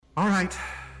All right,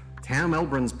 Tam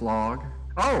Elbrin's blog.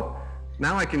 Oh,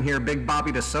 now I can hear Big Bobby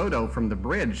DeSoto from the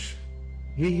bridge.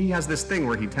 He has this thing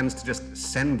where he tends to just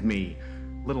send me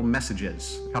little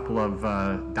messages. A couple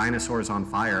of dinosaurs on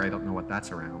fire. I don't know what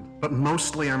that's around. But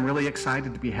mostly I'm really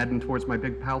excited to be heading towards my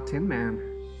big pal Tin Man.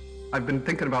 I've been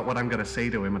thinking about what I'm going to say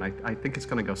to him, and I think it's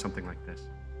going to go something like this.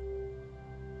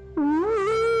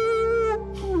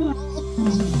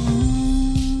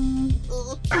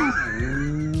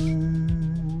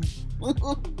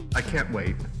 I can't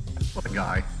wait. What a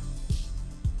guy.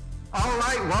 All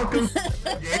right, welcome to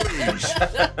Engage.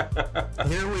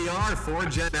 Here we are, four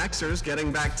Gen Xers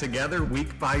getting back together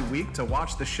week by week to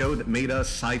watch the show that made us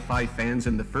sci-fi fans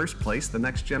in the first place, The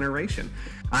Next Generation.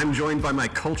 I'm joined by my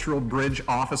Cultural Bridge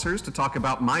officers to talk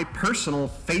about my personal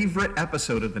favorite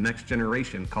episode of The Next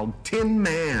Generation called Tin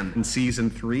Man in Season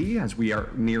 3 as we are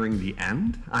nearing the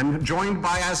end. I'm joined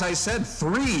by, as I said,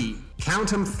 count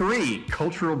them three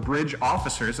Cultural Bridge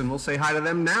officers, and we'll say hi to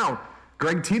them now.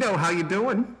 Greg Tito, how you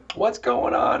doing? What's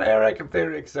going on, Eric? I'm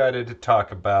very excited to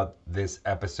talk about this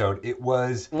episode. It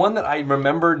was one that I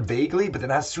remembered vaguely, but then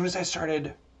as soon as I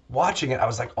started watching it, I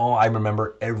was like, oh, I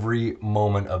remember every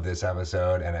moment of this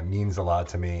episode, and it means a lot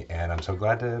to me, and I'm so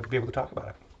glad to be able to talk about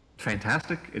it.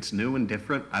 Fantastic. It's new and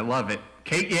different. I love it.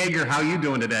 Kate Yeager, how you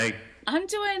doing today? I'm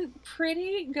doing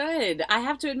pretty good. I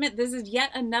have to admit, this is yet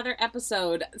another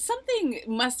episode. Something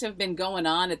must have been going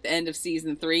on at the end of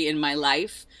season 3 in my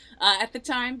life at the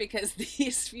time, because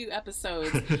these few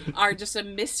episodes are just a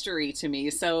mystery to me.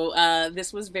 So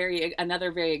this was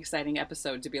another very exciting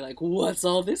episode to be like, what's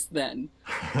all this then?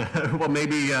 Well,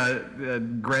 maybe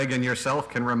Greg and yourself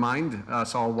can remind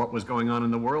us all what was going on in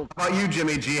the world. How about you,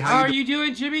 Jimmy G? How are you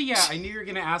doing, Jimmy? Yeah, I knew you were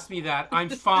going to ask me that. I'm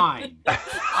fine.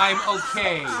 I'm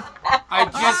okay.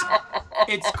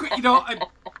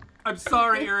 I'm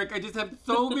sorry, Eric. I just have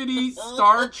so many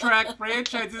Star Trek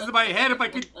franchises in my head. If I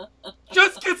could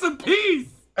just get some peace,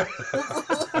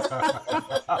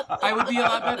 I would be a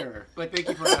lot better. But thank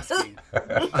you for asking.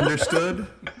 Understood.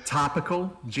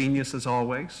 Topical. Genius as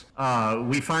always.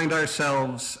 We find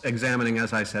ourselves examining,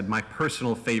 as I said, my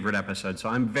personal favorite episode. So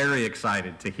I'm very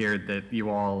excited to hear that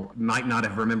you all might not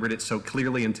have remembered it so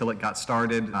clearly until it got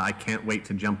started. I can't wait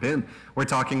to jump in. We're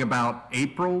talking about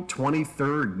April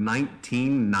 23rd,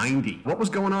 1990. What was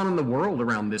going on in the world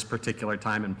around this particular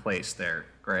time and place there,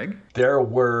 Greg? There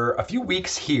were a few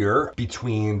weeks here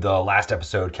between the last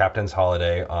episode, Captain's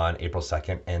Holiday, on April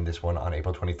 2nd, and this one on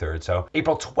April 23rd. So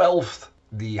April 12th,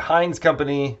 the Heinz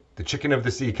Company, the Chicken of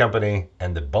the Sea Company,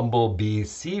 and the Bumblebee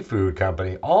Seafood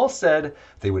Company all said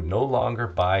they would no longer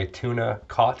buy tuna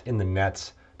caught in the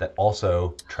nets that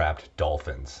also trapped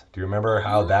dolphins. Do you remember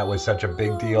how that was such a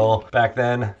big deal back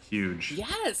then? Huge.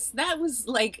 Yes, that was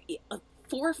like a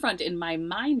forefront in my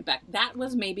mind back. That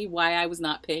was maybe why I was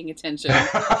not paying attention.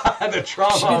 The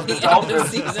trauma of the dolphins.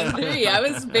 Season 3. I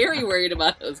was very worried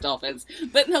about those dolphins.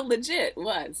 But no, legit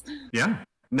was. Yeah.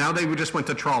 Now they just went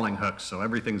to trawling hooks, so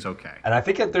everything's okay. And I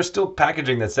think that there's still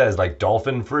packaging that says, like,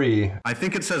 dolphin free. I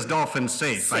think it says dolphin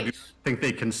safe. I do think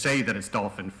they can say that it's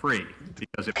dolphin free,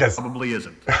 because it probably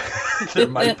isn't. There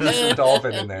might be some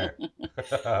dolphin in there.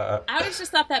 I always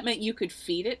just thought that meant you could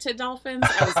feed it to dolphins.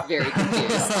 I was very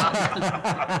confused.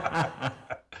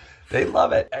 They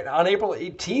love it. And on April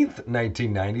 18th,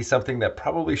 1990, something that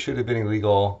probably should have been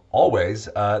illegal always,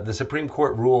 the Supreme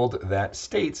Court ruled that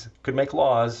states could make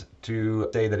laws to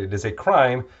say that it is a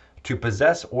crime to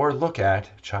possess or look at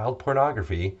child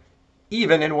pornography,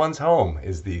 even in one's home,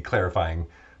 is the clarifying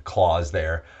clause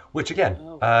there, which again,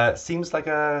 seems like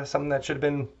something that should have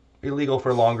been illegal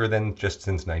for longer than just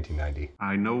since 1990.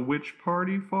 I know which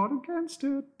party fought against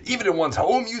it. Even in one's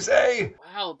home, you say?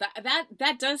 Wow,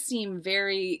 that does seem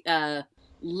very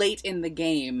late in the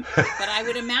game. But I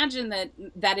would imagine that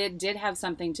it did have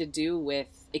something to do with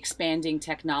expanding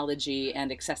technology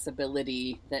and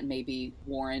accessibility that maybe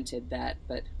warranted that.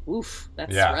 But oof,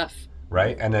 that's rough.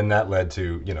 Right? And then that led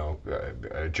to,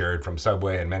 Jared from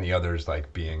Subway and many others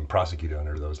like being prosecuted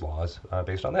under those laws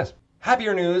based on this.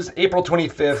 Happier news, April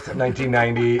 25th,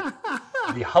 1990,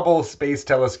 the Hubble Space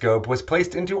Telescope was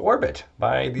placed into orbit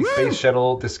by the Space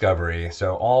Shuttle Discovery.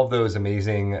 So all of those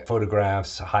amazing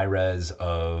photographs, high-res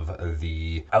of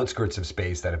the outskirts of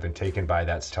space that have been taken by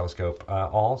that telescope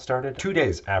all started 2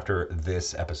 days after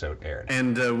this episode aired.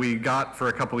 And we got, for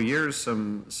a couple of years,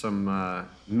 some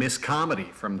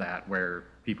miscomedy from that, where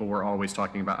people were always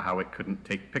talking about how it couldn't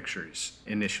take pictures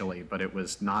initially, but it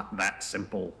was not that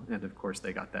simple. And of course,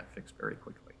 they got that fixed very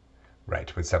quickly.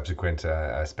 Right, with subsequent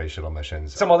space shuttle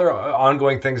missions. Some other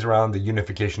ongoing things around the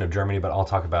unification of Germany, but I'll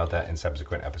talk about that in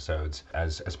subsequent episodes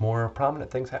as more prominent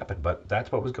things happen. But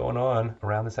that's what was going on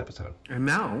around this episode. And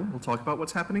now we'll talk about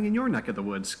what's happening in your neck of the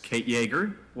woods. Kate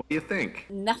Yeager, what do you think?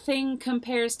 Nothing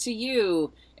compares to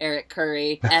you, Eric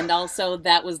Curry. And also,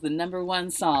 that was the number one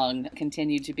song,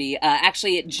 continued to be.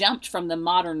 Actually, it jumped from the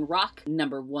modern rock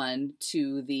number one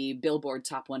to the Billboard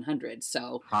Top 100.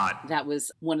 So Hot. that was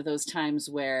one of those times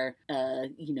where,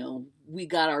 we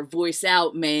got our voice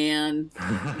out, man.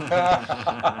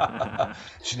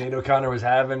 Sinead O'Connor was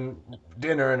having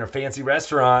dinner in a fancy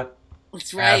restaurant.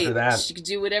 That's right. After that. She could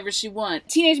do whatever she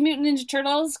wants. Teenage Mutant Ninja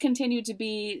Turtles continued to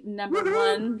be number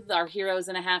one. Our heroes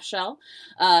in a half shell.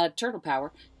 Turtle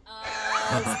power.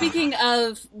 Speaking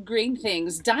of green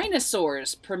things,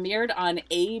 Dinosaurs premiered on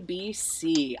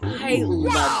ABC. I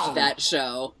loved that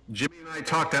show. Jimmy and I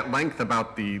talked at length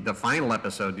about the final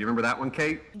episode. Do you remember that one,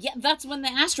 Kate? Yeah, that's when the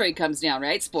asteroid comes down,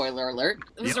 right? Spoiler alert.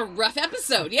 It was a rough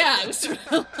episode. Yeah, it was sort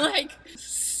of like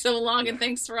so long and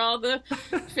thanks for all the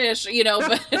fish,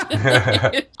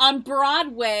 but on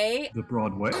Broadway, The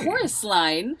Broadway. Chorus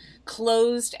Line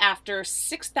closed after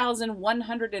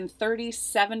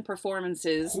 6,137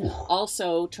 performances,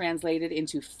 also translated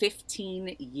into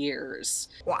 15 years.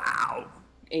 Wow.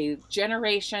 A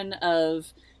generation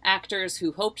of actors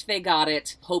who hoped they got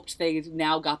it, hoped they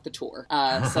now got the tour.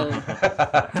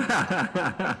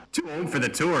 Too old for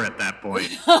the tour at that point.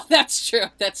 Oh, that's true.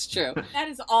 That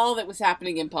is all that was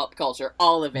happening in pop culture.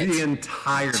 All of it. The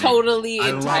entirety. Totally, I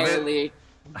love entirely.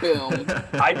 Boom.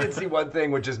 I did see one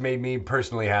thing which just made me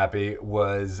personally happy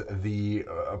was the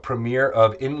premiere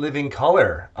of In Living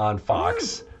Color on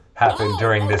Fox happened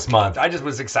during this month. I just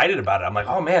was excited about it. I'm like,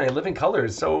 oh man, In Living Color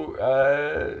is so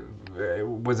it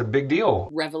was a big deal.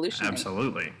 Revolutionary.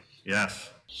 Absolutely. Yes.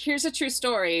 Here's a true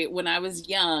story. When I was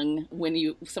young,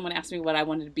 when someone asked me what I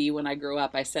wanted to be when I grew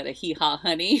up, I said a hee-haw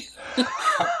honey.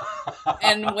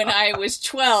 And when I was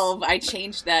 12, I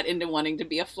changed that into wanting to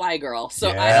be a fly girl. So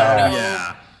I don't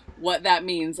know what that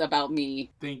means about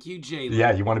me. Thank you, J-Lo.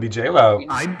 Yeah, you want to be J-Lo.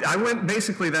 I went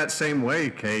basically that same way,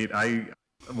 Kate. I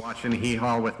watching Hee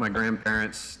Haw with my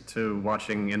grandparents to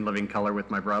watching In Living Color with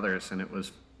my brothers, and it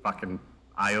was fucking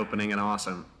eye-opening and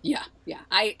awesome. Yeah.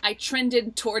 I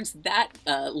trended towards that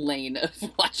lane of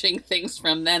watching things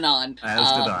from then on.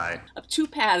 As did I. Two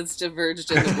paths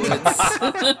diverged in the woods.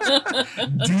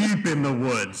 Deep in the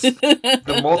woods.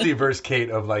 The multiverse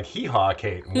Kate of like Hee Haw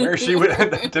Kate, where she would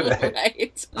end up today.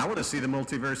 Right. I want to see the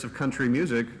multiverse of country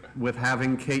music with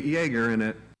having Kate Yeager in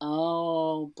it.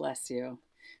 Oh, bless you.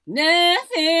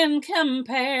 Nothing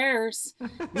compares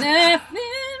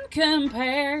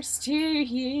to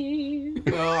you.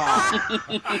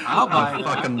 I'll buy I it.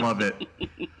 fucking love it.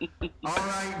 All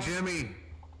right, Jimmy,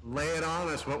 lay it on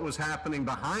us. What was happening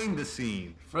behind the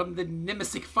scene? From the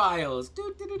Nemesis Files.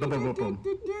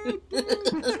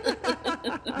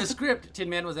 The script, Tin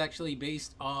Man, was actually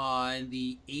based on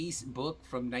the Ace book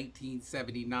from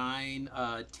 1979,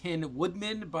 Tin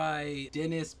Woodman by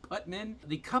Dennis Putman,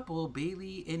 the couple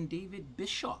Bailey and David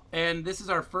Bischoff. And this is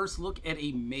our first look at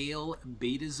a male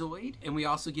Betazoid, and we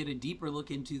also get a deeper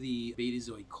look into the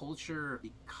Betazoid culture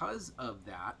because of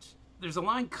that. There's a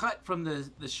line cut from the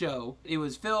show. It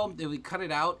was filmed, we cut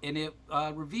it out, and it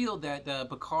revealed that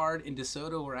Picard and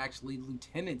DeSoto were actually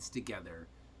lieutenants together.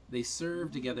 They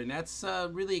served together, and that's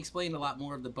really explained a lot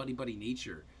more of the buddy-buddy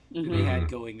nature that they had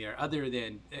going there, other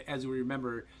than, as we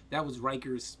remember, that was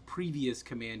Riker's previous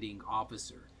commanding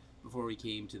officer before we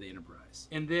came to the Enterprise.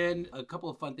 And then a couple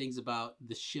of fun things about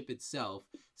the ship itself.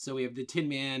 So we have the Tin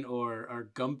Man or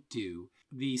Gumptu.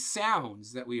 The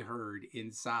sounds that we heard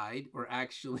inside were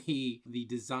actually the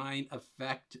design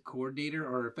effect coordinator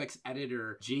or effects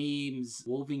editor, James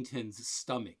Wolvington's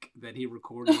stomach, that he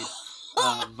recorded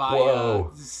via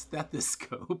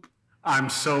stethoscope. I'm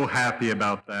so happy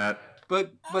about that.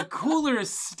 But cooler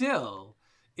still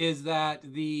is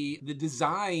that the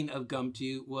design of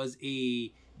Gumptu was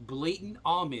a blatant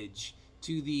homage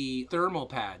to the thermal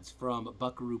pads from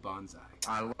Buckaroo Banzai.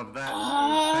 I love that.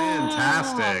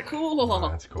 Fantastic. Cool. Oh,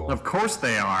 that's cool. Of course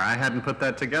they are. I hadn't put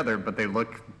that together, but they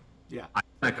look Yeah.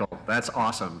 identical. That's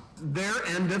awesome. There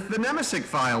endeth the Nemesis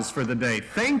Files for the day.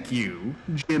 Thank you,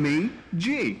 Jimmy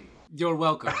G. You're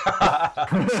welcome.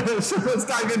 So let's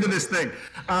dive into this thing.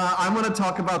 I'm going to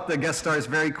talk about the guest stars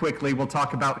very quickly. We'll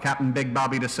talk about Captain Big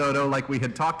Bobby DeSoto like we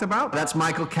had talked about. That's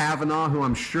Michael Cavanaugh, who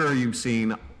I'm sure you've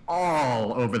seen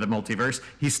all over the multiverse.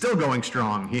 He's still going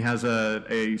strong. He has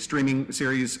a streaming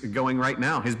series going right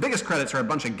now. His biggest credits are a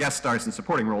bunch of guest stars and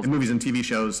supporting roles in movies and TV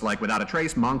shows like Without a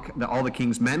Trace, Monk, the All the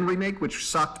King's Men remake, which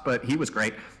sucked, but he was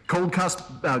great. Cold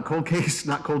Case,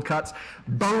 not Cold Cuts.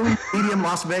 Bone, Medium,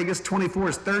 Las Vegas,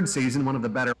 24's third season, one of the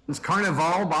better ones.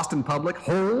 Carnival, Boston Public,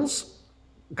 Holes.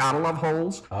 Gotta love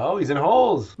Holes. Oh, he's in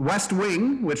Holes. West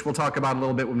Wing, which we'll talk about a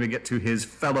little bit when we get to his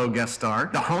fellow guest star.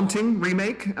 The Haunting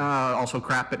remake, also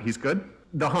crap, but he's good.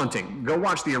 The Haunting. Go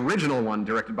watch the original one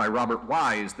directed by Robert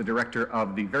Wise, the director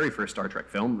of the very first Star Trek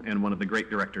film and one of the great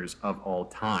directors of all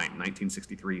time,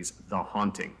 1963's The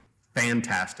Haunting.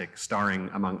 Fantastic, starring,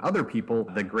 among other people,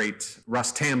 the great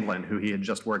Russ Tamblyn, who he had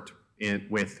just worked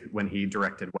with when he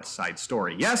directed West Side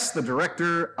Story. Yes, the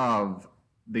director of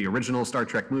the original Star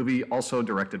Trek movie also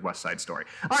directed West Side Story.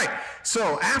 All right,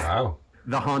 so after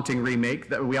The Haunting remake,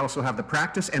 we also have The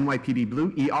Practice, NYPD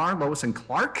Blue, ER, Lois and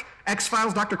Clark,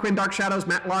 X-Files, Dr. Quinn, Dark Shadows,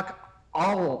 Matlock.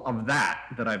 All of that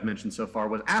I've mentioned so far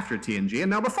was after TNG, and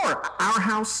now before. Our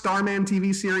House, Starman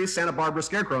TV series, Santa Barbara,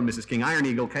 Scarecrow and Mrs. King, Iron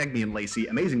Eagle, Cagney and Lacey,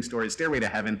 Amazing Stories, Stairway to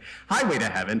Heaven, Highway to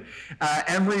Heaven,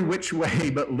 Every Which Way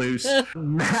But Loose,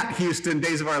 Matt Houston,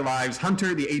 Days of Our Lives,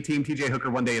 Hunter, The A-Team, TJ Hooker,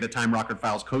 One Day at a Time, Rockford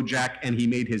Files, Kojak, and he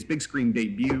made his big screen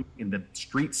debut in the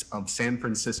streets of San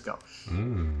Francisco.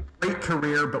 Great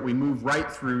career, but we move right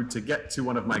through to get to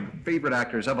one of my favorite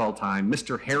actors of all time,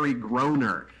 Mr. Harry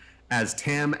Groener, as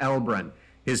Tam Elbrun.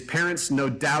 His parents no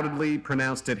doubtedly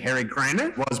pronounced it Harry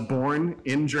Groener, was born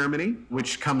in Germany,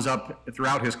 which comes up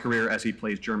throughout his career as he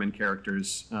plays German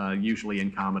characters, usually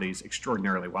in comedies,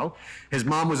 extraordinarily well. His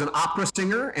mom was an opera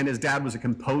singer, and his dad was a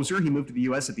composer. He moved to the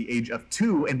U.S. at the age of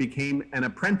 2 and became an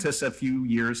apprentice a few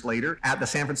years later at the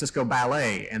San Francisco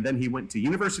Ballet. And then he went to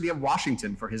University of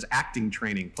Washington for his acting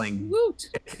training, playing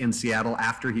in Seattle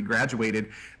after he graduated,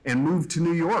 and moved to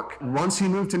New York. Once he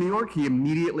moved to New York, he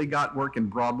immediately got work in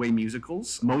Broadway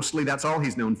musicals. Mostly that's all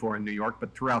he's known for in New York,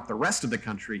 but throughout the rest of the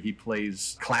country, he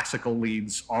plays classical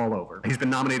leads all over. He's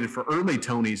been nominated for early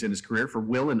Tonys in his career for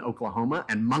Will in Oklahoma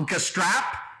and Monka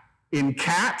Strap in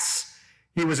Cats.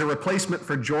 He was a replacement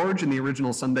for George in the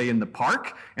original Sunday in the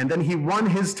Park, and then he won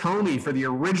his Tony for the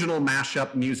original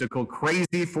mashup musical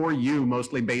Crazy for You,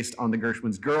 mostly based on the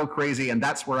Gershwin's Girl Crazy, and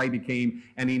that's where I became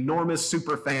an enormous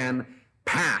super fan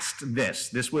past this.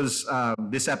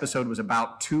 This episode was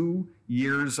about 2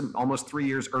 years, almost 3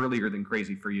 years earlier than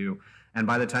Crazy for You. And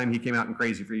by the time he came out in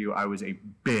Crazy for You, I was a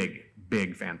big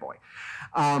fanboy.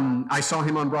 I saw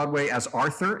him on Broadway as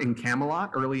Arthur in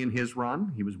Camelot early in his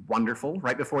run. He was wonderful.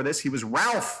 Right before this, he was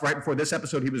Ralph. Right before this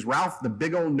episode, he was Ralph, the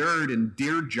big old nerd in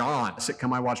Dear John, a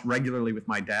sitcom I watched regularly with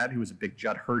my dad, who was a big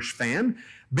Judd Hirsch fan.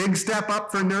 Big step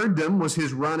up for nerddom was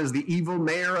his run as the evil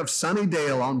mayor of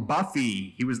Sunnydale on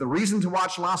Buffy. He was the reason to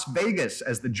watch Las Vegas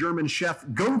as the German chef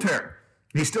Gunther.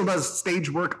 He still does stage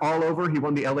work all over. He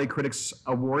won the LA Critics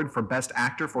Award for Best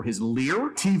Actor for his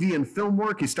Lear. TV and film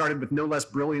work. He started with no less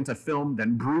brilliant a film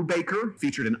than Brubaker,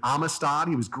 featured in Amistad.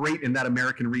 He was great in that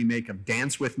American remake of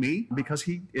Dance With Me because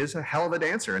he is a hell of a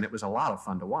dancer, and it was a lot of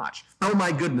fun to watch. Oh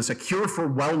my goodness, A Cure for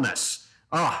Wellness.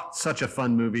 Oh, such a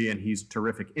fun movie, and he's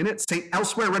terrific in it. St.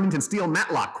 Elsewhere, Remington Steele,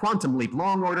 Matlock, Quantum Leap,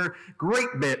 Long Order,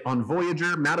 great bit on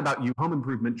Voyager, Mad About You, Home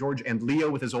Improvement, George and Leo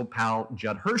with his old pal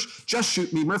Judd Hirsch, Just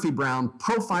Shoot Me, Murphy Brown,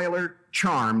 Profiler,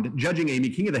 Charmed, Judging Amy,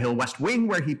 King of the Hill, West Wing,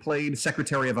 where he played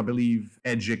Secretary of, I believe,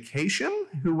 Education,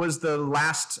 who was the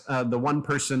last, the one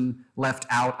person left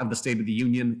out of the State of the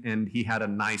Union, and he had a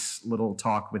nice little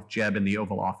talk with Jeb in the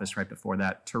Oval Office right before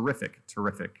that. Terrific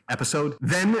episode.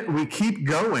 Then we keep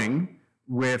going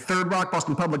with Third Rock,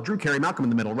 Boston Public, Drew Carey, Malcolm in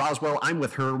the Middle, Roswell, I'm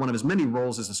With Her, one of his many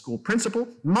roles as a school principal,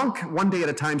 Monk, One Day at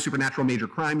a Time, Supernatural, Major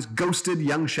Crimes, Ghosted,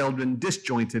 Young Sheldon,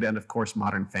 Disjointed, and of course,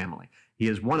 Modern Family. He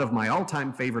is one of my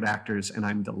all-time favorite actors, and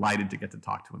I'm delighted to get to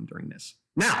talk to him during this.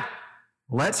 Now,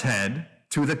 let's head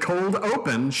to the cold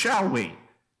open, shall we?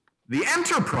 The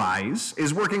Enterprise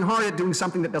is working hard at doing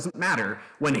something that doesn't matter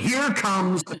when here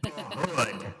comes the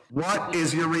hood. What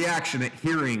is your reaction at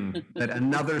hearing that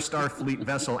another Starfleet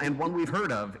vessel, and one we've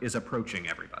heard of, is approaching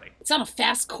everybody? It's on a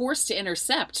fast course to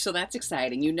intercept, so that's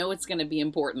exciting. You know it's going to be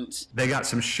important. They got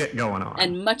some shit going on.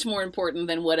 And much more important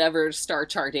than whatever star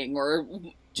charting or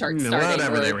chart starting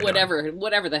or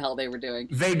whatever the hell they were doing.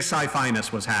 Vague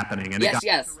sci-fi-ness was happening, and it got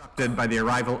interrupted by the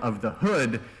arrival of the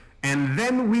hood, and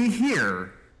then we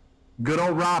hear good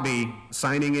old Robbie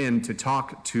signing in to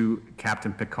talk to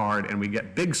Captain Picard, and we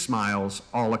get big smiles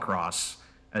all across.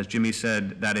 As Jimmy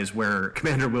said, that is where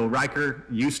Commander Will Riker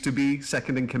used to be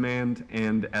second in command,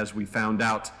 and as we found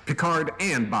out, Picard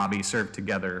and Bobby served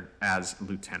together as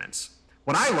lieutenants.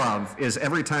 What I love is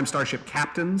every time Starship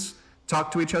captains talk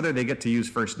to each other, they get to use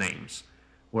first names.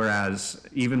 Whereas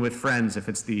even with friends, if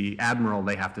it's the admiral,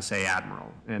 they have to say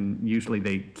admiral. And usually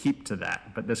they keep to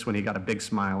that. But this one, he got a big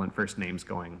smile and first names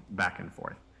going back and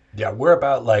forth. Yeah, we're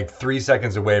about like 3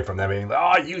 seconds away from them being like,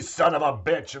 "Oh, you son of a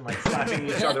bitch," and like slapping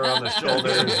each other on the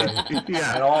shoulders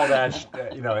and all that.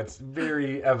 It's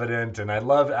very evident. And I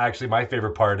love, actually, my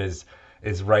favorite part is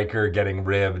Riker getting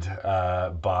ribbed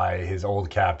by his old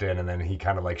captain, and then he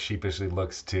kind of like sheepishly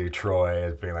looks to Troy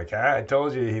as being like, "I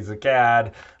told you he's a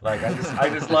cad." Like I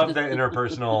just love the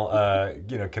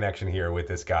interpersonal connection here with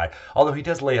this guy. Although he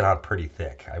does lay it on pretty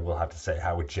thick, I will have to say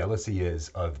how jealous he is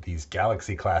of these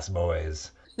Galaxy class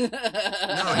boys. No,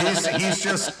 he's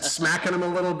just smacking him a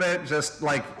little bit, just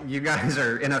like, you guys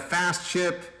are in a fast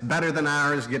ship, better than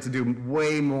ours, get to do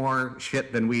way more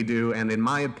shit than we do, and in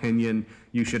my opinion,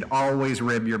 you should always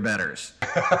rib your betters.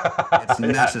 It's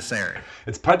necessary.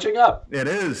 It's punching up. It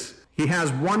is. He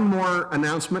has one more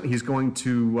announcement. He's going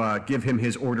to give him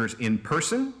his orders in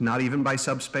person, not even by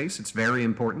subspace. It's very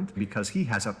important because he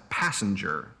has a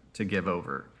passenger to give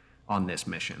over on this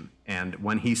mission. And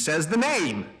when he says the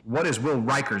name, what is Will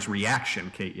Riker's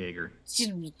reaction, Kate Yeager?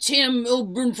 Tim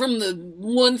Milburn from the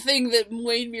one thing that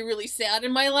made me really sad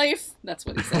in my life. That's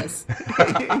what he says.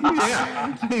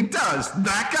 Yeah, he does.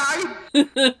 That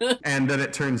guy? And then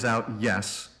it turns out,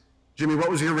 yes. Jimmy, what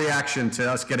was your reaction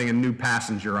to us getting a new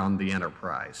passenger on the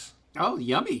Enterprise? Oh,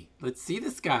 yummy. Let's see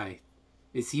this guy.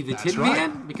 Is he the That's Tin right.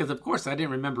 Man? Because, of course, I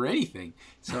didn't remember anything.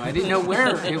 So I didn't know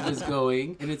where it was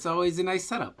going. And it's always a nice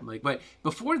setup. But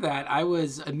before that, I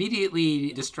was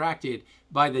immediately distracted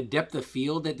by the depth of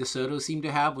field that DeSoto seemed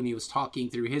to have when he was talking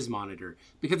through his monitor.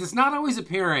 Because it's not always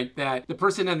apparent that the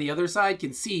person on the other side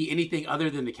can see anything other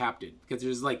than the captain. Because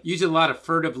there's usually a lot of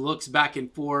furtive looks back and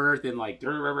forth and and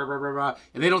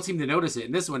they don't seem to notice it.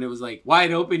 And this one, it was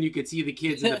wide open. You could see the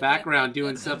kids in the background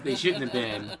doing stuff they shouldn't have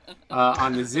been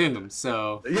on the Zoom.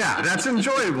 So yeah, that's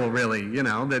enjoyable, really.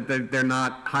 That they're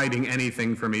not hiding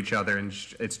anything from each other, and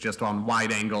it's just on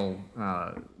wide angle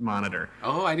monitor.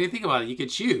 Oh, I didn't think about it. You could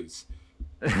choose.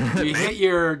 You hit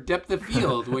your depth of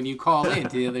field when you call in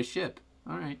to the other ship.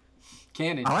 All right.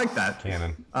 Canon. I like that.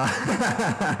 Canon.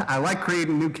 I like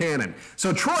creating new canon.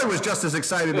 So Troy was just as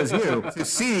excited as you to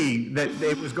see that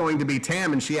it was going to be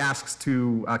Tam, and she asks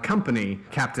to accompany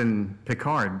Captain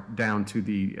Picard down to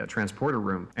the transporter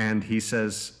room. And he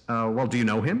says, well, do you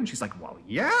know him? And she's like, well,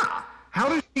 yeah. How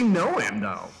does she know him,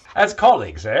 though? As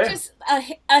colleagues, eh? Just a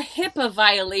HIPAA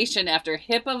violation after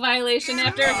HIPAA violation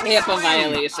after HIPAA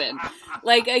violation.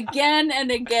 Again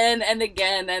and again and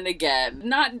again and again.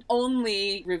 Not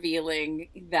only revealing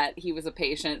that he was a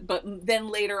patient, but then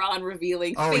later on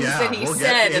revealing things that he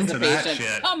said as a patient.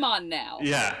 Shit. Come on now.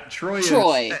 Yeah, Troy.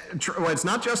 Well, it's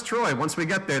not just Troy. Once we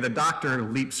get there, the doctor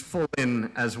leaps full in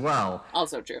as well.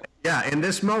 Also true. Yeah, in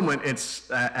this moment,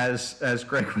 it's as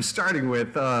Greg was starting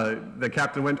with, the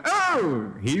captain went,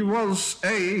 "Oh, he was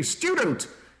a student."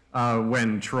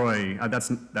 When Troy,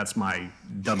 that's my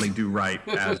Dudley Do Right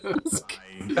as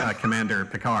my Commander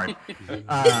Picard,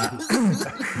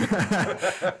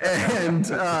 and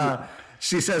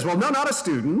she says, "Well, no, not a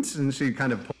student," and she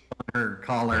kind of pulls on her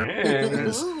collar.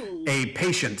 As a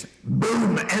patient.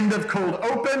 Boom! End of cold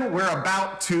open. We're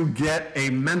about to get a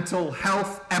mental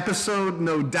health episode.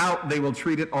 No doubt they will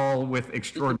treat it all with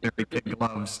extraordinary kid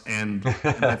gloves and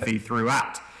empathy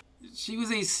throughout. She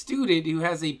was a student who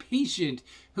has a patient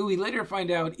who we later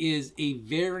find out is a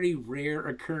very rare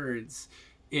occurrence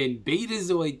in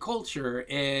Betazoid culture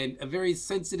and a very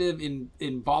sensitive and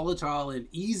volatile and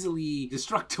easily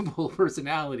destructible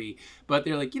personality. But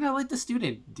they're let the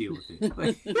student deal with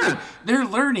it. They're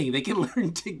learning. They can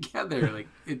learn together.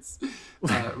 It's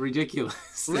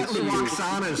ridiculous. Let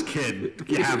Luoxana's kid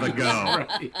have a go.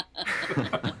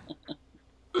 Right.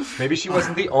 Maybe she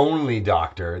wasn't the only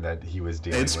doctor that he was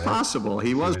dealing with. It's possible.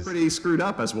 He was pretty screwed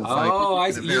up, as we'll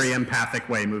find, in a very empathic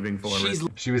way moving forward.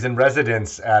 She was in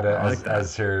residence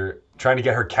as her trying to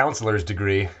get her counselor's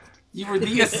degree. You were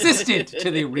the assistant to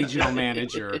the regional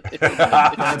manager.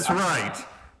 That's right.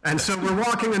 And so we're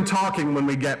walking and talking when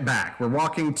we get back. We're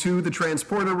walking to the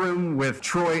transporter room with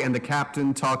Troy and the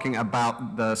captain talking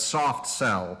about the soft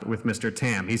cell with Mr.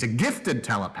 Tam. He's a gifted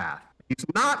telepath. He's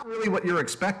not really what you're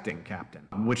expecting, Captain,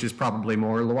 which is probably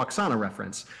more Luoxana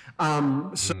reference.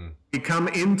 We come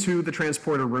into the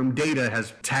transporter room. Data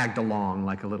has tagged along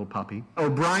like a little puppy.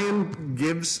 O'Brien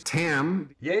gives Tam...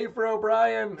 Yay for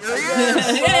O'Brien!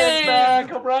 O'Brien's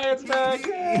back! O'Brien's back!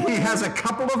 He has a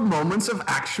couple of moments of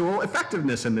actual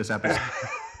effectiveness in this episode.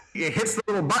 It hits the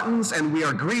little buttons, and we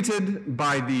are greeted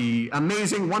by the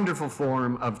amazing, wonderful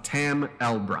form of Tam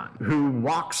Elbrun, who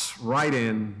walks right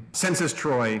in, senses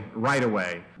Troi right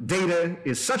away. Data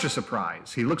is such a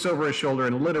surprise. He looks over his shoulder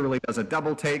and literally does a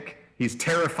double take. He's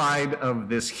terrified of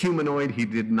this humanoid he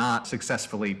did not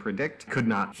successfully predict, could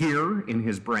not hear in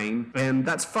his brain, and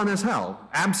that's fun as hell.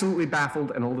 Absolutely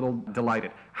baffled and a little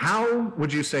delighted. How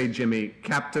would you say, Jimmy,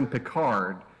 Captain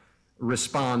Picard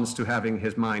responds to having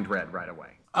his mind read right away?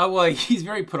 Well, he's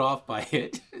very put off by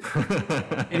it.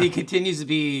 And he continues to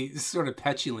be sort of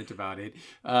petulant about it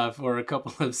for a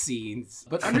couple of scenes,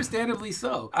 but understandably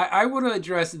so. I want to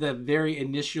address the very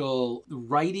initial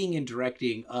writing and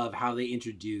directing of how they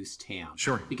introduced Tam.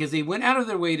 Sure. Because they went out of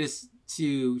their way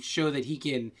to show that he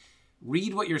can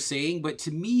read what you're saying, but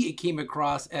to me, it came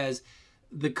across as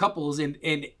the couples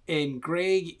and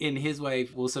Greg and his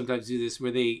wife will sometimes do this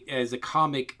where they, as a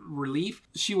comic relief,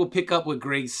 she will pick up what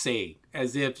Greg's saying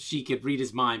as if she could read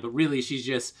his mind, but really she's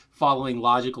just following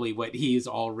logically what he's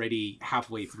already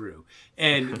halfway through.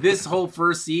 And this whole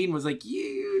first scene was like,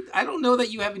 I don't know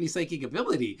that you have any psychic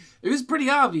ability. It was pretty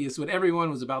obvious what everyone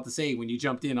was about to say when you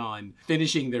jumped in on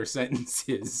finishing their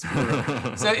sentences.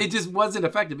 So it just wasn't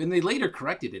effective. And they later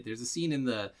corrected it. There's a scene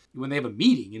when they have a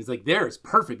meeting and it's like, there is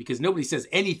perfect because nobody says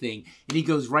anything. And he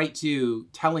goes right to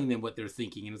telling them what they're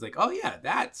thinking. And it's like, oh yeah,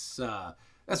 that's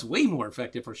way more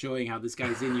effective for showing how this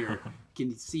guy's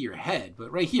can see your head.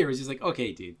 But right here, it's just like,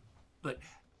 okay, dude, look,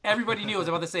 everybody knew I was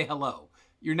about to say hello.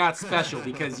 You're not special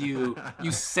because you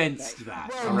sensed that.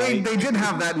 Well, right? they did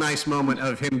have that nice moment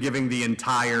of him giving the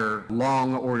entire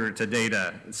long order to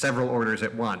Data, several orders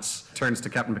at once, turns to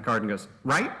Captain Picard and goes,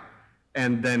 right?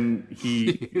 And then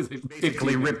he like,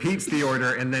 basically repeats the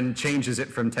order and then changes it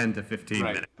from 10 to 15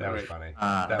 minutes. That was funny.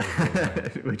 That was really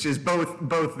funny. Which is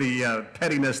both the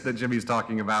pettiness that Jimmy's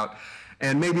talking about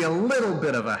and maybe a little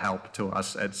bit of a help to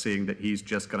us at seeing that he's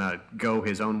just going to go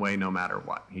his own way no matter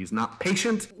what. He's not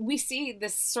patient. We see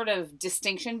this sort of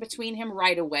distinction between him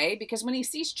right away because when he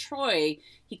sees Troi,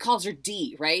 he calls her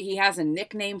Dee, right? He has a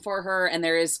nickname for her and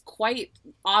there is quite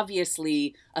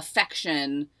obviously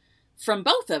affection from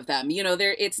both of them.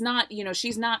 It's not,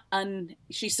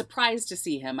 she's surprised to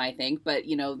see him, I think, but,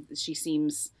 she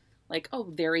seems like,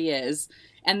 oh, there he is.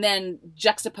 And then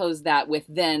juxtapose that with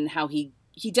then how he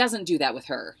doesn't do that with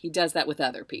her. He does that with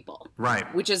other people. Right.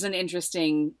 Which is an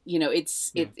interesting,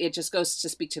 it just goes to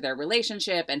speak to their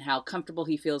relationship and how comfortable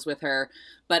he feels with her.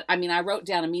 But I mean, I wrote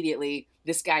down immediately,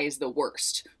 this guy is the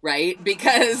worst, right?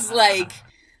 Because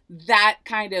that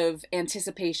kind of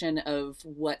anticipation of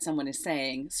what someone is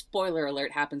saying, spoiler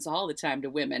alert, happens all the time to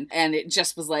women. And it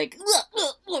just was like,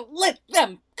 let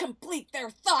them complete their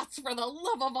thoughts for the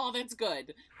love of all that's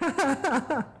good.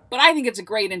 But I think it's a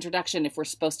great introduction if we're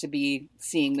supposed to be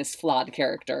seeing this flawed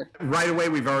character. Right away,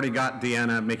 we've already got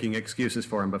Deanna making excuses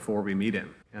for him before we meet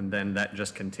him. And then that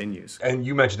just continues. And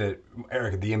you mentioned it,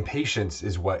 Eric, the impatience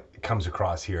is what comes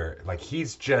across here. Like,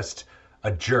 he's just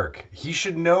a jerk. He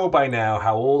should know by now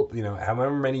how old,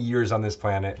 however many years on this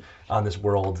planet, on this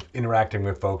world, interacting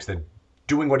with folks, that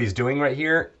doing what he's doing right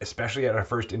here, especially at our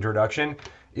first introduction,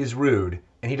 is rude,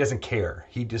 and he doesn't care.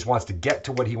 He just wants to get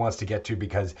to what he wants to get to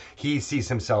because he sees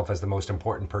himself as the most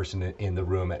important person in the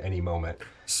room at any moment.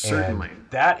 Certainly. And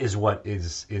that is what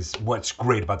is what's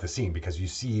great about the scene, because you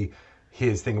see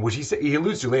his thing, which he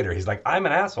alludes to later. He's like, I'm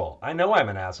an asshole. I know I'm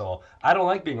an asshole. I don't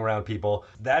like being around people.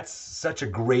 That's such a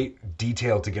great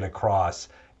detail to get across,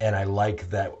 and I like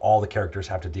that all the characters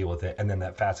have to deal with it, and then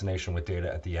that fascination with Data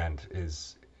at the end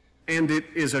is... And it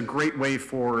is a great way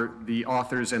for the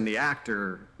authors and the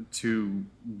actor to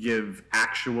give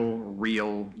actual,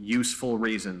 real, useful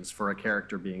reasons for a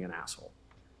character being an asshole.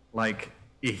 Like,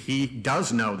 he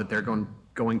does know that they're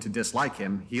going to dislike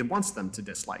him. He wants them to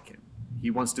dislike him. He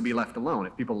wants to be left alone.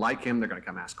 If people like him, they're going to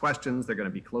come ask questions. They're going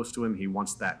to be close to him. He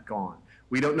wants that gone.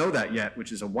 We don't know that yet,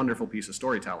 which is a wonderful piece of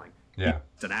storytelling. Yeah.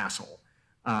 He's an asshole.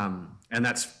 And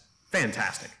that's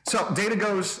fantastic. So Data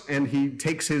goes and he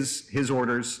takes his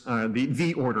orders,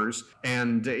 the orders.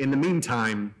 And in the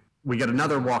meantime, we get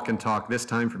another walk and talk, this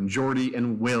time from Geordi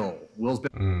and Will. Will's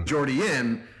been Geordi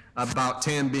in about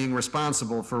Tam being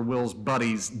responsible for Will's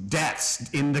buddy's deaths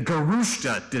in the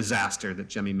Garushta disaster that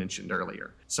Jimmy mentioned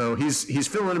earlier. So he's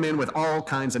filling him in with all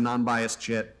kinds of non-biased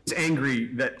shit. He's angry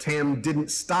that Tam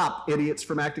didn't stop idiots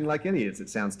from acting like idiots, it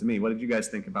sounds to me. What did you guys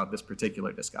think about this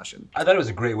particular discussion? I thought it was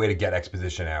a great way to get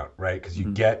exposition out, right? Because you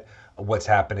get what's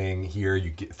happening here,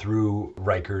 you get through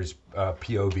Riker's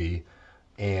POV,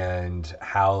 and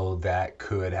how that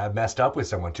could have messed up with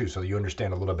someone too. So you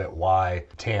understand a little bit why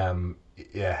Tam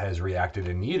has reacted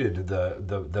and needed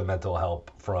the mental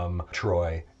help from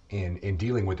Troi. in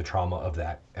dealing with the trauma of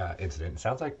that incident. It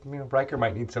sounds like Riker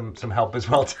might need some help as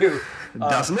well too.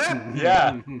 Doesn't it?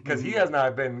 Yeah, because he has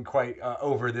not been quite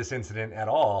over this incident at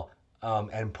all,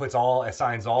 and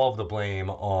assigns all of the blame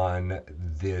on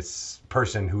this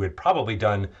person who had probably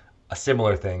done a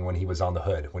similar thing when he was on the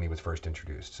Hood when he was first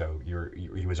introduced. So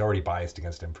he was already biased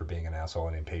against him for being an asshole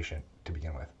and impatient to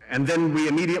begin with. And then we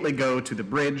immediately go to the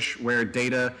bridge where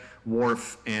Data,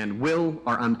 Worf, and Will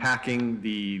are unpacking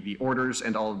the orders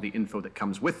and all of the info that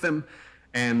comes with them.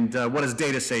 And what does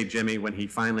Data say, Jimmy, when he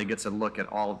finally gets a look at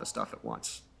all of the stuff at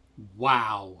once?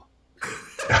 Wow.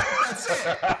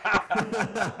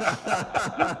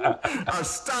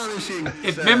 Astonishing.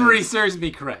 If memory serves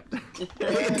me correct.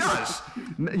 It does.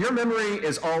 Your memory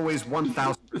is always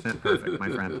 1,000% perfect, my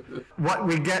friend. What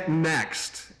we get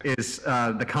next is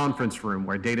the conference room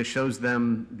where Data shows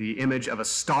them the image of a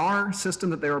star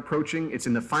system that they're approaching. It's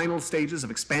in the final stages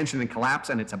of expansion and collapse,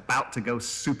 and it's about to go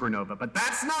supernova. But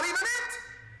that's not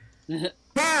even it!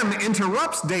 Tam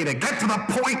interrupts Data. Get to the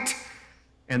point!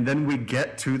 And then we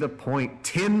get to the point.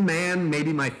 Tin Man,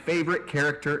 maybe my favorite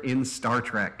character in Star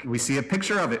Trek. We see a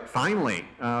picture of it, finally.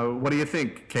 What do you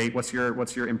think, Kate? What's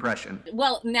your impression?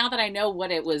 Well, now that I know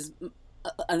what it was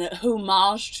an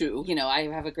homage to, I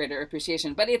have a greater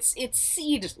appreciation. But it's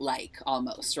seed-like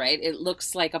almost, right? It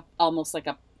looks like almost like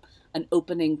an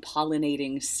opening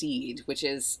pollinating seed, which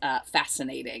is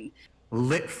fascinating.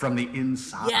 Lit from the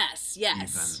inside. Yes. Even.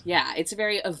 Yeah, it's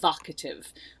very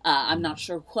evocative. I'm not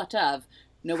sure what of.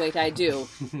 No, wait, I do.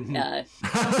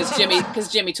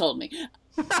 Because Jimmy told me.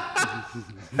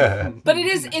 But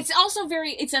it's also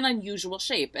it's an unusual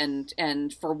shape,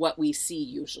 and for what we see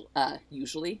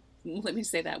usually. Let me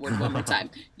say that word one more time.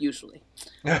 Usually.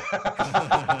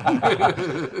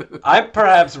 I'm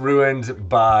perhaps ruined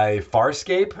by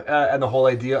Farscape and the whole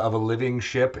idea of a living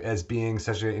ship as being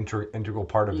such an integral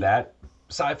part of that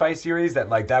sci-fi series that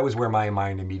was where my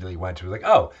mind immediately went to. Like,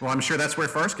 oh. Well, I'm sure that's where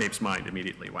Farscape's mind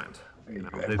immediately went.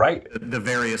 Right. The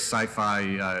various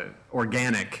sci-fi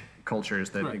organic cultures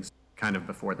that exist kind of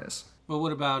before this. Well,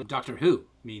 what about Doctor Who?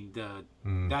 I mean,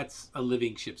 that's a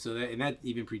living ship, and that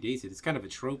even predates it. It's kind of a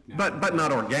trope now. But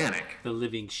not organic. The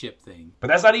living ship thing. But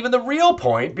that's not even the real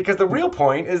point, because the real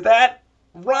point is that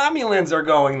Romulans are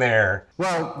going there.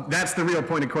 Well, that's the real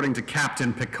point according to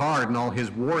Captain Picard and all his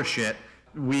war shit.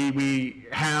 We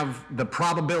have the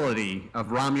probability of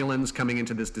Romulans coming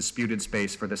into this disputed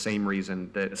space for the same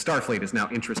reason that Starfleet is now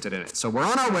interested in it. So we're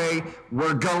on our way.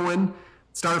 We're going.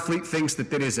 Starfleet thinks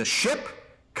that it is a ship,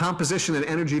 composition and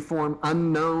energy form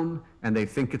unknown, and they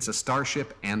think it's a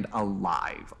starship and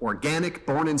alive. Organic,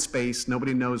 born in space.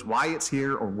 Nobody knows why it's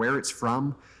here or where it's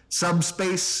from.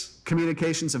 Subspace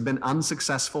communications have been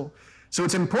unsuccessful. So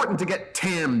it's important to get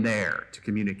Tam there to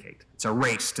communicate. It's a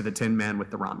race to the Tin Man with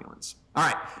the Romulans. All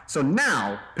right, so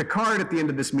now Picard at the end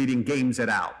of this meeting games it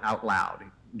out loud.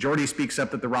 Geordi speaks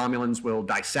up that the Romulans will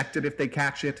dissect it if they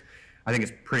catch it. I think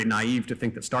it's pretty naive to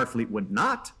think that Starfleet would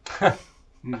not.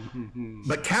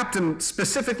 But Captain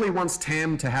specifically wants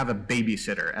Tam to have a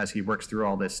babysitter as he works through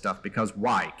all this stuff. Because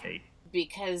why, Kate?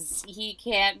 Because he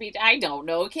can't be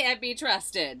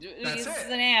trusted. He's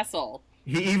an asshole.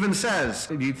 He even says,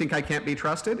 do you think I can't be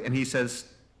trusted? And he says,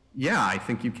 yeah, I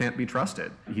think you can't be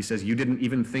trusted. He says, you didn't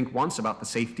even think once about the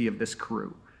safety of this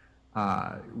crew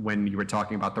when you were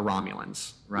talking about the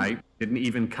Romulans, right? Didn't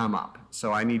even come up.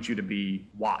 So I need you to be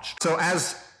watched. So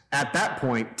at that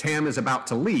point, Tam is about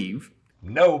to leave.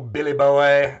 No, Billy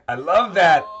Boy. I love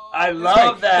that. I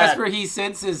love that. That's where he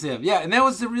senses him. Yeah, and that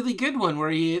was a really good one where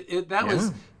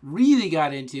was really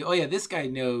got into, oh yeah, this guy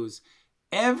knows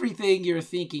everything you're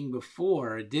thinking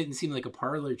before. It didn't seem like a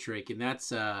parlor trick, and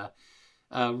that's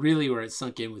really where it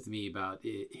sunk in with me about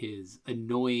his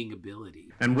annoying ability.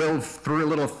 And Will threw a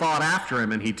little thought after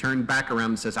him, and he turned back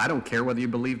around and says, I don't care whether you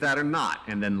believe that or not,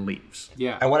 and then leaves.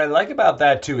 Yeah. And what I like about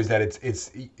that, too, is that it's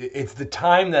the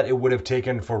time that it would have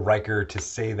taken for Riker to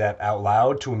say that out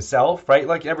loud to himself, right?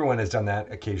 Like, everyone has done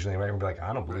that occasionally, right? And be like,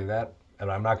 I don't believe that, and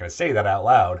I'm not going to say that out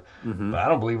loud, but I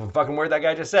don't believe a fucking word that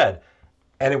guy just said.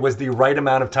 And it was the right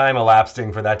amount of time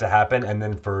elapsing for that to happen, and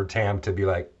then for Tam to be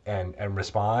like, and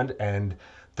respond. And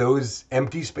those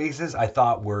empty spaces, I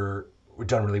thought were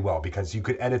done really well, because you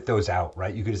could edit those out,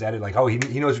 right? You could just edit like, oh, he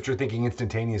knows what you're thinking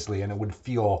instantaneously, and it would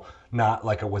feel not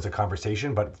like it was a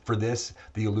conversation. But for this,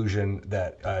 the illusion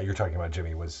that you're talking about,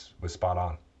 Jimmy, was spot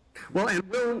on. Well, and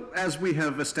Will, as we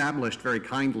have established very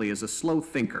kindly, is a slow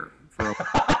thinker for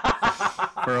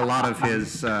a lot of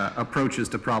his approaches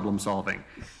to problem solving.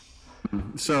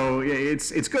 So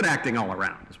it's good acting all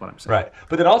around, is what I'm saying. Right.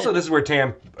 But then also this is where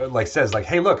Tam says,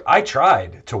 hey, look, I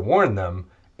tried to warn them,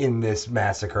 in this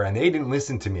massacre, and they didn't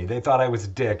listen to me. They thought I was a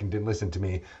dick and didn't listen to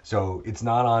me, so it's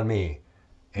not on me.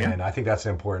 And I think that's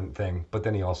an important thing. But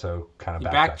then he also kind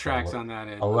of backtracks on that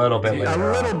a little bit later.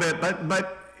 A little bit,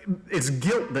 but it's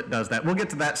guilt that does that. We'll get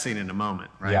to that scene in a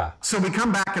moment, right? Yeah. So we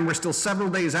come back and we're still several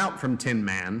days out from Tin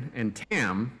Man, and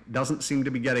Tam doesn't seem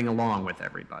to be getting along with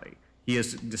everybody. He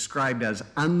is described as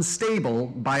unstable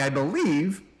by, I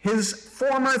believe, his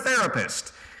former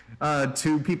therapist,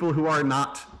 to people who are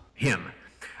not him.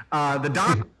 The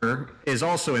doctor is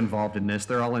also involved in this.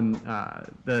 They're all in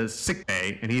the sick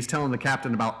bay, and he's telling the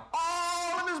captain about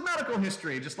all of his medical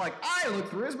history, just like I looked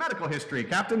through his medical history.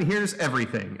 Captain, here's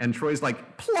everything. And Troy's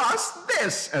like, plus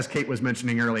this, as Kate was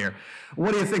mentioning earlier.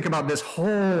 What do you think about this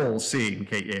whole scene,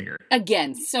 Kate Yeager?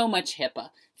 Again, so much HIPAA.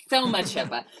 So much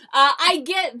HIPAA. I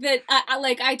get that.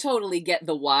 I totally get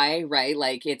the why, right?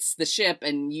 Like, it's the ship,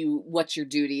 and what's your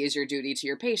duty? Is your duty to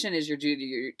your patient? Is your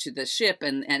duty to the ship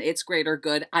and its greater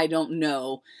good? I don't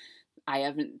know. I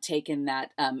haven't taken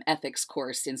that ethics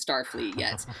course in Starfleet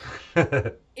yet.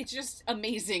 It's just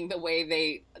amazing the way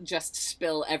they just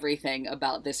spill everything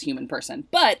about this human person.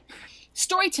 But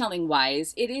storytelling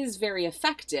wise, it is very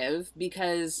effective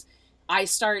because I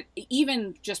start,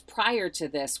 even just prior to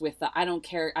this, with the I don't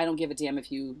care, I don't give a damn if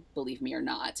you believe me or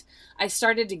not. I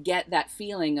started to get that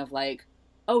feeling of like,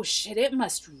 oh shit, it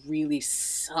must really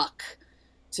suck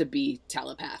to be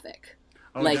telepathic.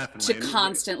 Oh, like, definitely. to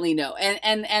constantly know.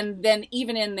 And then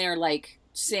even in their, like,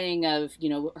 saying of,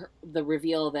 the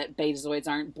reveal that Betazoids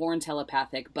aren't born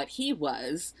telepathic, but he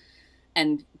was,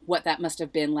 and what that must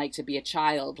have been like to be a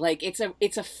child. Like, it's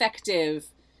effective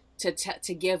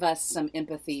to give us some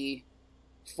empathy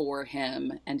for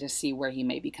him and to see where he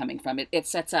may be coming from. It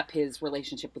sets up his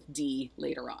relationship with Dee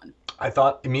later on. I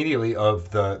thought immediately of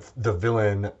the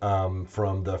villain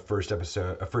from the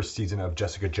first season of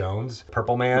Jessica Jones,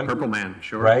 Purple Man. Purple Man,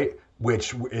 sure. Right?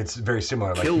 Which it's very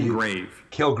similar. Kilgrave.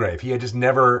 Kilgrave. He had just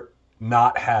never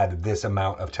not had this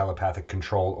amount of telepathic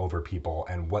control over people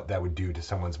and what that would do to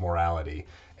someone's morality.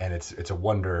 And it's a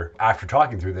wonder, after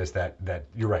talking through this, that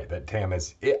you're right, that Tam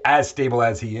is as stable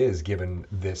as he is given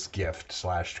this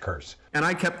gift/curse. And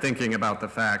I kept thinking about the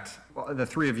fact, the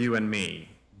three of you and me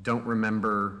don't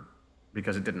remember,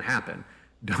 because it didn't happen,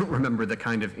 don't remember the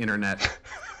kind of internet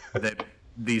that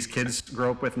these kids grow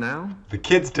up with now. The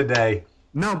kids today.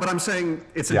 No, but I'm saying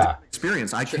it's a different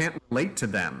experience. I can't relate to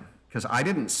them because I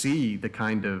didn't see the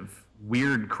kind of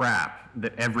weird crap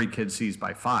that every kid sees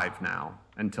by 5 now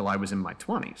until I was in my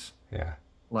 20s. Yeah.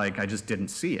 Like, I just didn't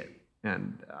see it.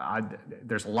 And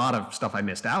there's a lot of stuff I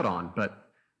missed out on, but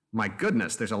my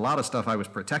goodness, there's a lot of stuff I was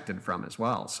protected from as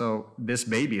well. So this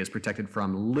baby is protected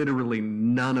from literally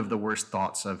none of the worst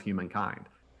thoughts of humankind.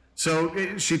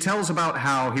 So she tells about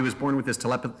how he was born with this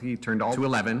telepathy, turned all to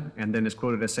 11, and then is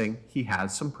quoted as saying he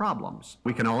has some problems.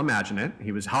 We can all imagine it.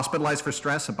 He was hospitalized for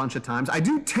stress a bunch of times. I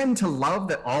do tend to love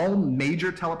that all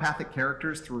major telepathic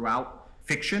characters throughout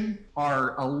fiction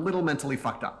are a little mentally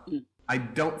fucked up. I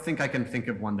don't think I can think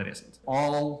of one that isn't.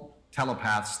 All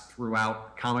telepaths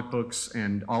throughout comic books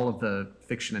and all of the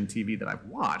fiction and TV that I've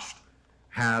watched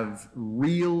have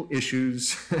real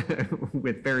issues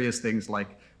with various things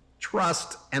like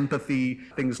trust, empathy,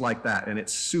 things like that. And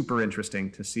it's super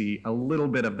interesting to see a little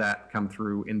bit of that come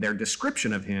through in their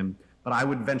description of him. But I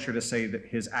would venture to say that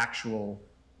his actual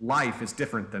life is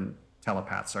different than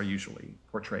telepaths are usually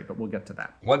portrayed, but we'll get to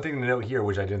that. One thing to note here,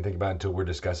 which I didn't think about until we're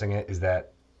discussing it, is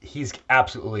that he's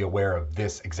absolutely aware of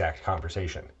this exact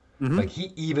conversation. Mm-hmm. Like,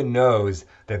 he even knows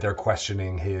that they're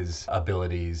questioning his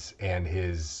abilities and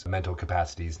his mental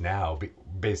capacities now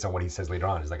based on what he says later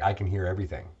on. He's like, I can hear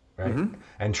everything. Right? Mm-hmm.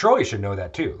 And Troy should know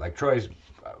that too. Like, Troy's,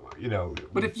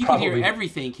 But if you can hear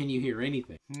everything, can you hear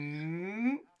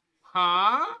anything?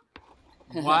 Huh?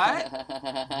 What?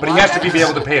 But he has to be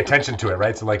able to pay attention to it,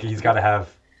 right? So, like, he's got to have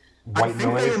white noise.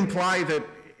 I think they imply that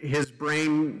his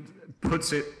brain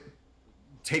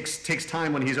takes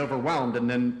time when he's overwhelmed, and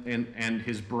then and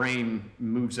his brain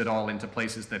moves it all into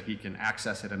places that he can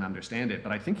access it and understand it.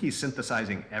 But I think he's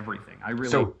synthesizing everything.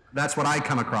 That's what I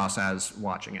come across as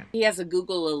watching it. He has a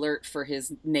Google alert for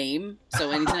his name,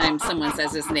 so anytime someone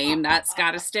says his name, that's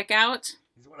got to stick out.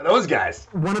 He's one of those guys.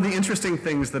 One of the interesting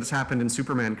things that's happened in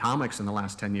Superman comics in the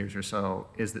last 10 years or so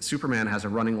is that Superman has a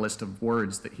running list of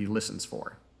words that he listens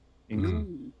for.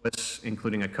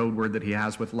 Including a code word that he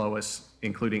has with Lois,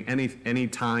 including any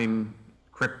time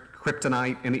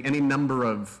kryptonite, any number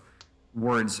of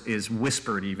words is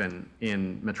whispered even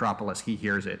in Metropolis. He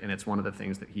hears it, and it's one of the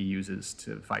things that he uses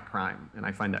to fight crime, and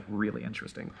I find that really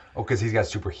interesting. Oh, because he's got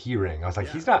super hearing. I was like,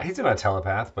 he's not a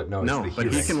telepath, but no, it's the hearing.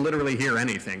 But he can literally hear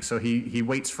anything. So he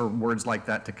waits for words like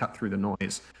that to cut through the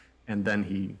noise, and then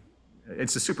he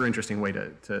It's a super interesting way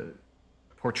to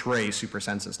portray super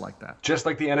senses like that. Just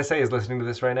like the NSA is listening to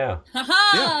this right now.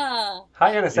 Ha-ha!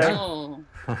 Hi, NSA. Oh.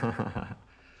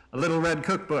 A Little Red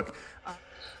Cookbook.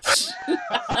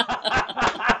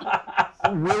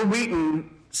 Will Wheaton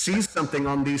sees something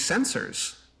on these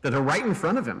sensors that are right in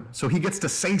front of him, so he gets to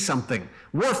say something.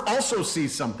 Worf also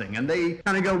sees something, and they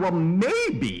kind of go, well,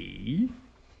 maybe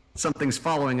something's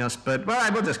following us, but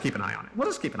we'll just keep an eye on it. We'll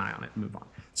just keep an eye on it and move on.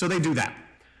 So they do that.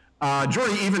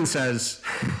 Geordi even says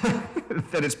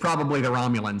that it's probably the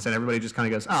Romulans, and everybody just kind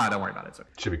of goes, don't worry about it. So,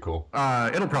 Should be cool.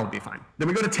 it'll probably be fine. Then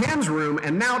we go to Tam's room,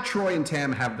 and now Troi and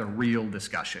Tam have the real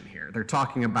discussion here. They're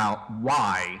talking about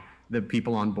why the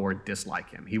people on board dislike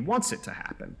him. He wants it to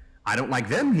happen. I don't like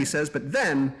them, he says, but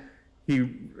then he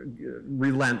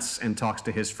relents and talks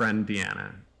to his friend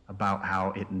Deanna about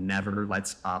how it never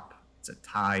lets up. It's a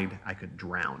tide. I could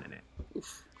drown in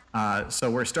it.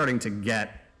 So we're starting to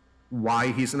get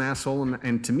why he's an asshole,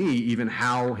 and to me, even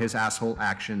how his asshole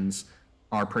actions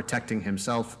are protecting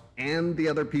himself and the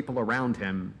other people around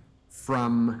him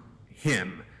from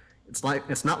him.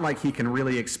 It's not like he can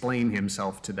really explain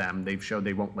himself to them. They've showed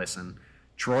they won't listen.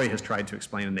 Troi has tried to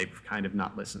explain, and they've kind of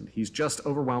not listened. He's just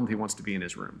overwhelmed. He wants to be in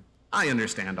his room. I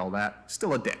understand all that.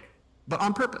 Still a dick, but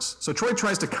on purpose. So Troi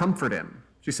tries to comfort him.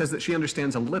 She says that she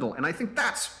understands a little, and I think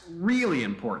that's really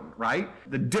important, right?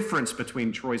 The difference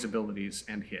between Troy's abilities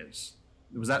and his.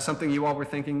 Was that something you all were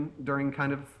thinking during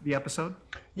kind of the episode?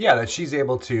 Yeah, that she's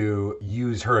able to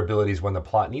use her abilities when the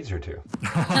plot needs her to.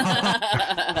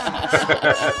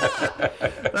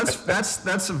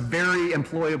 That's a very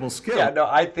employable skill. Yeah, no,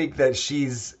 I think that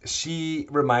she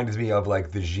reminds me of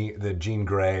like the Jean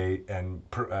Grey and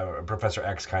Professor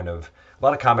X kind of, a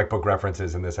lot of comic book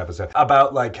references in this episode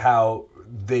about like how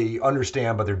they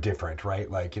understand but they're different,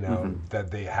 right? Like, you know, that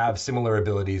they have similar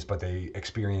abilities but they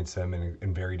experience them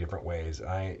in very different ways.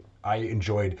 I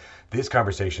enjoyed this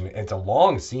conversation. It's a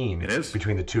long scene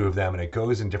between the two of them, and it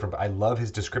goes in different. I love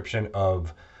his description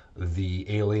of the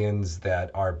aliens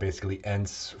that are basically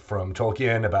Ents from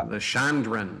Tolkien, about the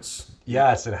Chandrins.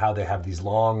 Yes, and how they have these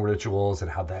long rituals,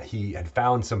 and how that he had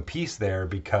found some peace there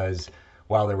because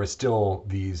while there were still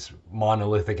these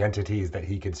monolithic entities that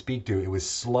he could speak to, it was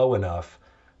slow enough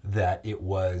that it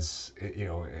was, you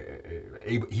know,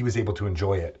 he was able to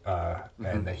enjoy it,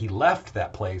 and that he left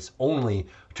that place only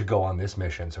to go on this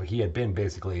mission. So he had been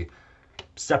basically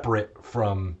separate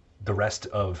from the rest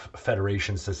of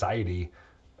Federation society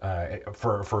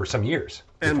for some years.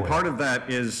 And part of that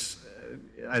is,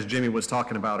 as Jimmy was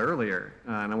talking about earlier,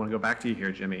 and I want to go back to you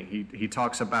here, Jimmy, he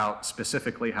talks about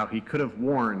specifically how he could have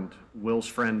warned Will's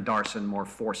friend Darson more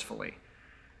forcefully.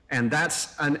 And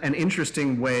that's an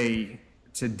interesting way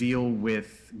to deal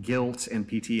with guilt and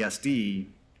PTSD.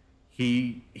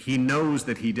 He knows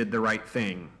that he did the right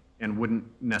thing and wouldn't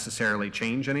necessarily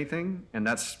change anything, and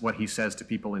that's what he says to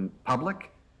people in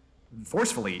public,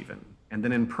 forcefully even. And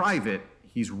then in private,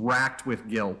 he's racked with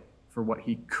guilt for what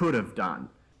he could have done.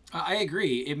 I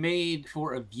agree. It made,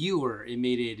 for a viewer, it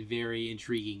made it very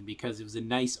intriguing because it was a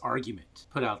nice argument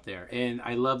put out there. And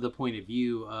I love the point of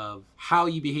view of how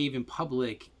you behave in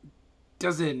public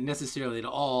doesn't necessarily at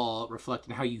all reflect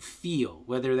on how you feel.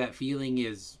 Whether that feeling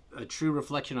is a true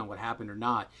reflection on what happened or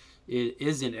not, it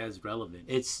isn't as relevant.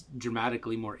 It's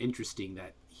dramatically more interesting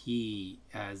that he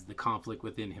has the conflict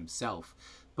within himself.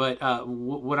 But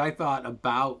what I thought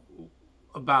about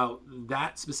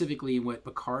that specifically and what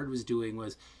Picard was doing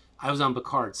was, I was on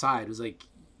Picard's side. It was like,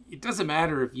 it doesn't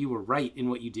matter if you were right in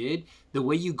what you did. The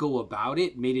way you go about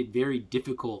it made it very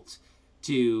difficult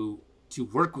to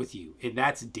work with you, and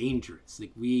that's dangerous.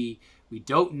 Like we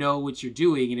don't know what you're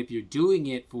doing, and if you're doing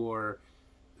it for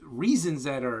reasons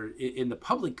that are in the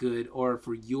public good or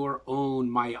for your own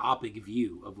myopic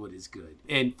view of what is good.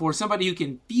 And for somebody who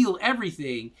can feel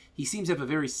everything, he seems to have a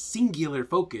very singular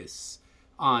focus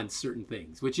on certain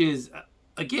things, which is,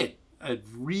 again, a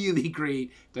really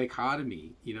great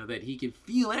dichotomy, you know, that he can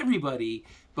feel everybody,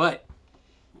 but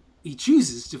he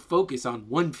chooses to focus on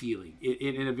one feeling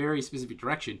in a very specific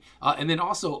direction. And then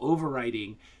also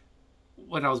overriding,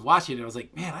 when I was watching it, I was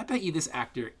like, man, I bet you this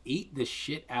actor ate the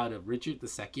shit out of Richard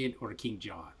II or King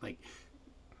John. Like,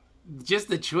 just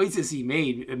the choices he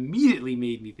made immediately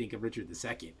made me think of Richard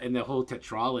II and the whole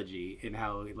tetralogy, and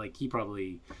how, like, he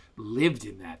probably lived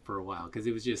in that for a while, because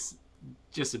it was just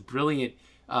a brilliant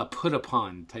put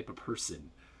upon type of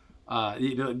person.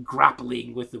 You know,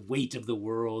 grappling with the weight of the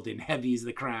world and heavy as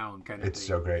the crown kind of thing. It's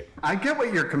so great. I get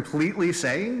what you're completely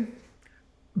saying,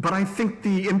 But I think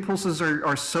the impulses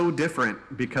are so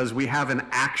different because we have an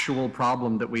actual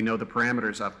problem that we know the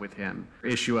parameters of with him. The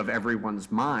issue of everyone's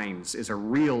minds is a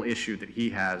real issue that he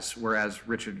has, whereas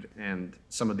Richard and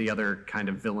some of the other kind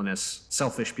of villainous,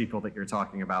 selfish people that you're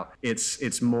talking about,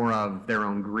 it's more of their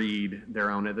own greed, their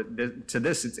own. To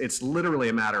this, it's literally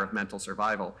a matter of mental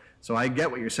survival. So I get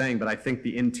what you're saying, but I think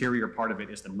the interior part of it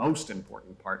is the most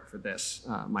important part for this,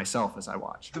 myself, as I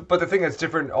watched. But the thing that's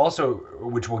different also,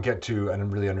 which we'll get to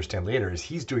and really understand later, is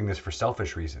he's doing this for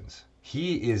selfish reasons.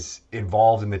 He is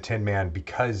involved in the Tin Man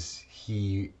because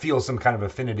he feels some kind of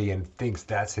affinity and thinks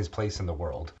that's his place in the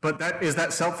world. But is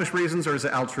that selfish reasons or is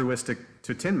it altruistic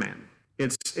to Tin Man?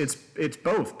 It's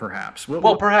both, perhaps.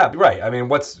 Well, perhaps, right. I mean,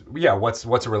 what's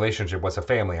a relationship? What's a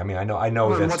family? I mean, I know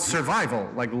well, that's... what's survival,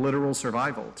 like literal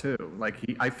survival too. Like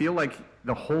I feel like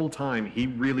the whole time he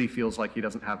really feels like he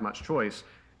doesn't have much choice,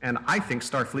 and I think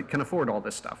Starfleet can afford all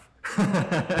this stuff.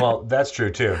 Well, that's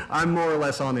true too. I'm more or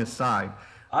less on his side.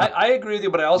 I agree with you,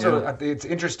 but I also it's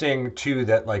interesting too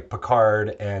that like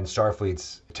Picard and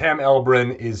Starfleet's Tam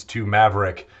Elbrin is to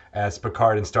Maverick as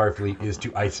Picard and Starfleet is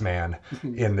to Iceman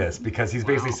in this, because he's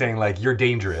basically saying like, you're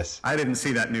dangerous. I didn't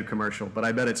see that new commercial, but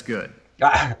I bet it's good.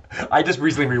 I just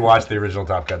recently rewatched the original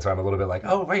Top Gun, so I'm a little bit like,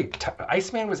 oh wait,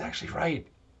 Iceman was actually right.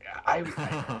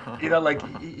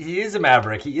 Like he is a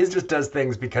maverick. He just does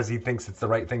things because he thinks it's the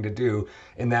right thing to do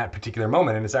in that particular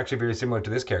moment. And it's actually very similar to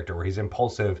this character where he's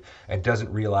impulsive and doesn't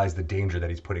realize the danger that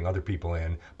he's putting other people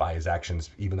in by his actions,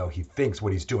 even though he thinks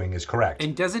what he's doing is correct.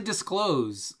 And doesn't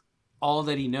disclose all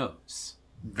that he knows.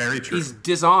 Very true. He's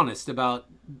dishonest about,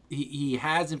 he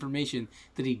has information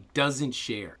that he doesn't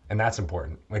share. And that's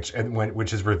important, which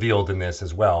is revealed in this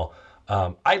as well.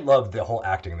 I love the whole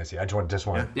acting in this scene. I just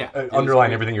want to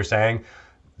underline everything you're saying.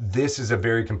 This is a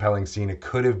very compelling scene. It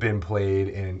could have been played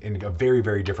in a very,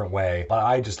 very different way. But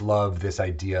I just love this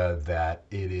idea that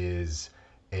it is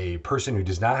a person who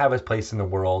does not have a place in the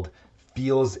world,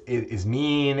 feels it is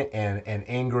mean and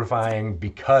angerifying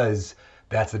because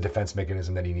that's the defense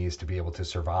mechanism that he needs to be able to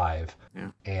survive.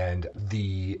 Yeah. And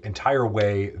the entire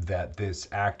way that this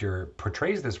actor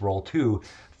portrays this role too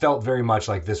felt very much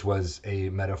like this was a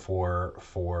metaphor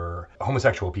for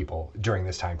homosexual people during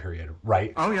this time period,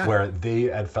 right? Oh, yeah. Where they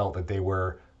had felt that they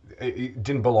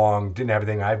didn't belong, didn't have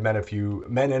everything. I've met a few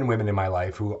men and women in my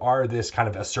life who are this kind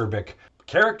of acerbic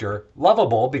character,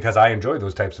 lovable because I enjoy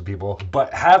those types of people,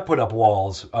 but have put up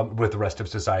walls with the rest of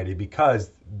society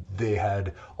because they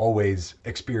had always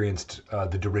experienced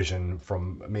the derision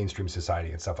from mainstream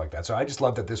society and stuff like that. So I just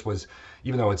love that this was,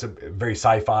 even though it's a very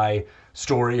sci-fi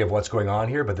story of what's going on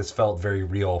here, but this felt very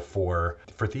real for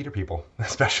theater people,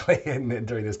 especially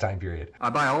during this time period. I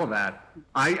buy all of that.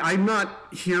 I'm not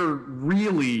here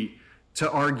really to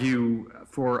argue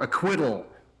for acquittal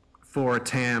for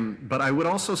Tam, but I would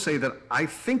also say that I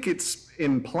think it's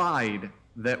implied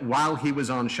that while he was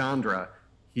on Chandra,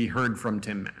 he heard from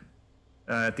Tin Man.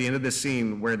 At the end of this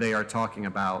scene where they are talking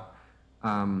about,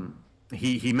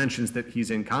 he mentions that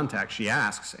he's in contact. She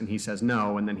asks, and he says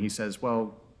no, and then he says,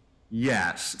 well,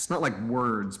 yes. It's not like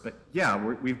words, but yeah,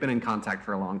 we've been in contact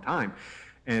for a long time.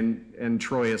 And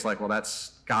Troy is like, well,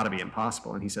 that's got to be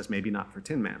impossible. And he says, maybe not for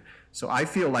Tin Man. So I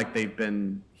feel like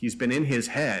he's been in his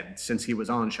head since he was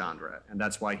on Chandra, and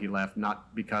that's why he left,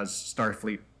 not because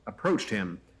Starfleet approached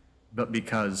him, but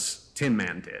because Tin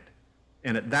Man did.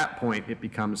 And at that point, it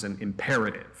becomes an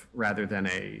imperative rather than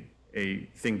a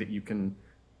thing that you can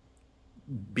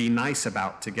be nice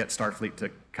about to get Starfleet to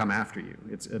come after you.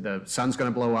 The sun's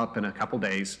going to blow up in a couple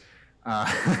days.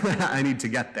 I need to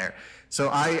get there. So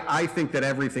I think that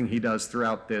everything he does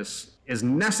throughout this is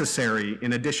necessary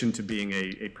in addition to being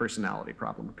a personality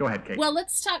problem. Go ahead, Kate. Well,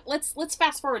 let's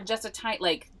fast forward just a tight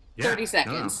 30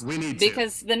 seconds. No, we need to.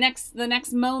 Because the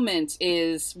next moment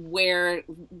is where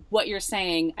what you're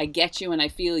saying, I get you and I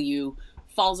feel you,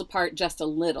 falls apart just a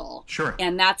little. Sure.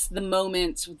 And that's the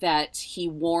moment that he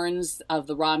warns of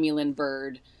the Romulan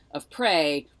bird of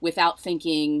prey without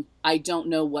thinking, I don't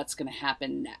know what's going to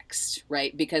happen next,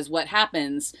 right? Because what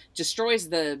happens destroys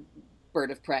the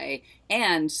bird of prey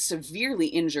and severely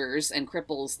injures and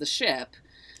cripples the ship.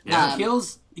 Yeah,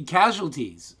 kills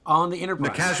casualties on the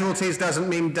Enterprise. The casualties doesn't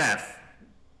mean death.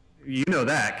 You know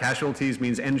that. Casualties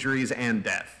means injuries and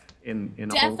death. In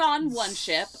death on one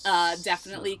ship,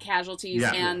 definitely casualties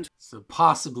and so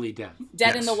possibly death.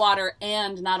 Dead in the water,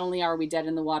 and not only are we dead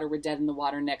in the water, we're dead in the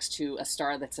water next to a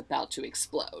star that's about to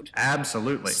explode.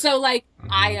 Absolutely. So I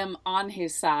am on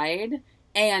his side,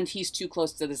 and he's too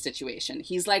close to the situation.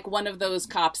 He's like one of those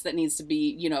cops that needs to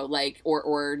be,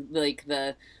 or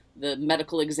the the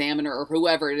medical examiner or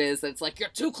whoever it is that's like, you're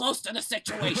too close to the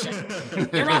situation.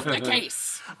 You're off the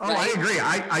case. Oh, right? I agree.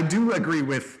 I do agree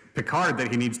with Picard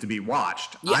that he needs to be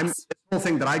watched. Yes. The whole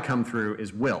thing that I come through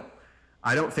is Will.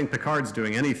 I don't think Picard's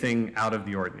doing anything out of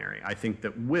the ordinary. I think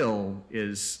that Will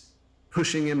is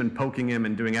pushing him and poking him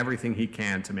and doing everything he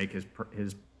can to make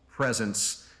his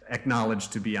presence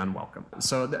acknowledged to be unwelcome.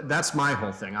 So that's my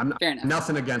whole thing. I'm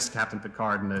nothing against Captain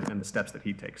Picard and the steps that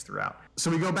he takes throughout. So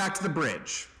we go back to the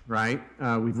bridge, right?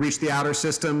 We've reached the outer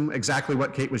system, exactly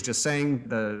what Kate was just saying.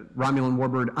 The Romulan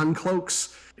warbird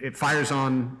uncloaks. It fires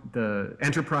on the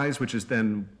Enterprise, which is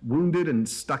then wounded and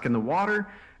stuck in the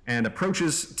water, and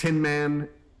approaches Tin Man.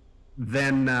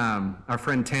 Then our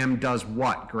friend Tam does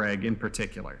what, Greg, in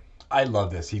particular? I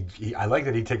love this. I like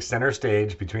that he takes center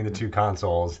stage between the two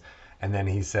consoles, and then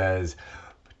he says,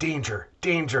 danger,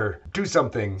 danger, do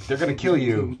something. They're going to kill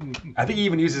you. I think he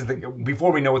even uses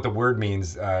before we know what the word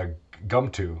means,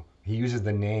 Gumtu. He uses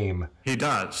the name. He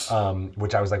does.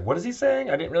 Which I was like, what is he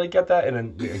saying? I didn't really get that.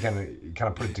 And then again, kind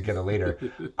of put it together later.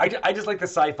 I just like the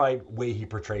sci-fi way he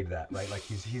portrayed that, right? Like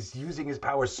he's using his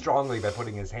powers strongly by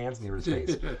putting his hands near his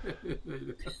face.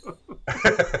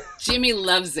 Jimmy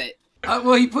loves it.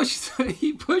 Well, he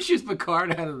pushes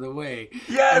Picard out of the way.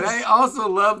 Yes. And I also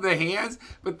love the hands,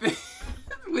 but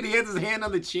when he has his hand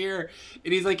on the chair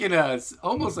and he's like in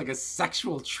almost like a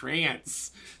sexual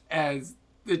trance as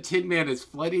the Tin Man is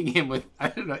flooding him with, I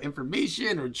don't know,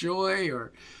 information or joy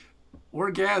or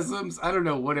orgasms. I don't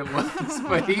know what it was,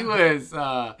 but he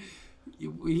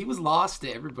was lost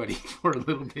to everybody for a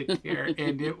little bit there,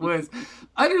 and it was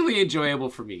utterly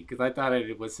enjoyable for me because I thought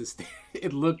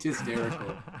it looked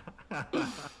hysterical.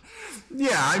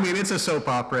 Yeah, I mean, it's a soap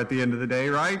opera at the end of the day,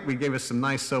 right? We gave us some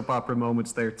nice soap opera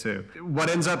moments there, too. What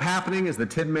ends up happening is the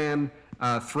Tin Man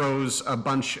throws a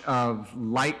bunch of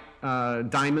light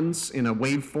diamonds in a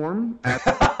waveform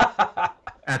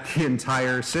at the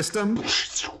entire system.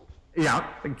 Yeah,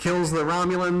 it kills the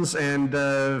Romulans and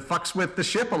fucks with the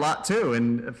ship a lot, too,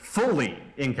 and fully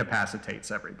incapacitates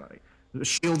everybody. The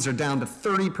shields are down to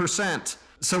 30%.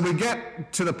 So we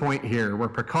get to the point here where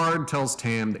Picard tells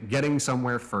Tam that getting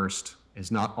somewhere first is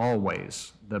not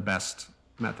always the best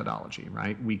methodology,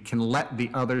 right? We can let the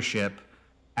other ship,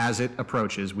 as it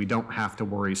approaches, we don't have to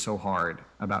worry so hard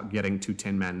about getting to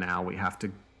Tin Man now. We have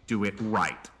to do it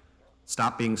right.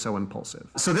 Stop being so impulsive.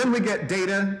 So then we get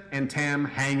Data and Tam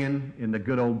hanging in the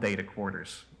good old Data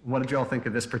quarters. What did you all think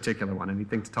of this particular one?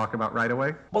 Anything to talk about right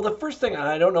away? Well, the first thing, and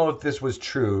I don't know if this was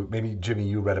true, maybe Jimmy,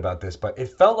 you read about this, but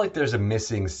it felt like there's a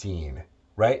missing scene,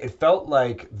 right? It felt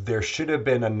like there should have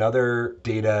been another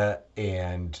Data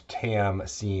and Tam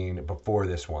scene before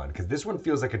this one, because this one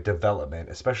feels like a development,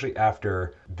 especially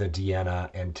after the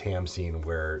Deanna and Tam scene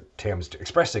where Tam's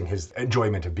expressing his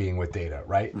enjoyment of being with Data,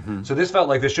 right? Mm-hmm. So this felt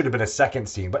like there should have been a second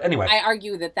scene, but anyway. I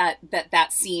argue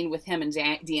that scene with him and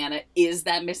Deanna is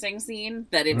that missing scene,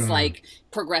 that it's like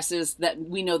progresses, that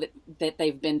we know that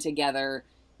they've been together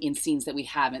in scenes that we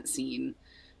haven't seen.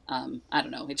 I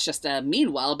don't know. It's just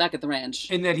meanwhile back at the ranch.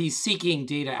 And that he's seeking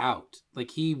Data out. Like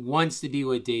he wants to be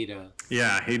with Data.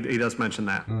 Yeah, he does mention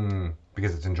that.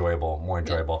 Because it's enjoyable, more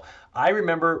enjoyable. Yeah. I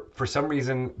remember, for some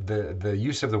reason, the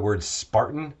use of the word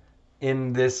Spartan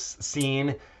in this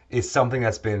scene is something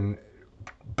that's been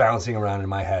bouncing around in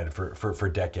my head for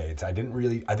decades. I think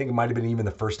it might have been even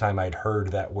the first time I'd heard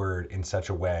that word in such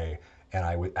a way. And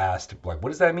I asked, like, what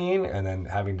does that mean? And then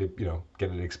having to,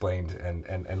 get it explained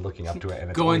and looking up to it.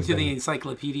 And going to the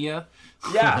encyclopedia.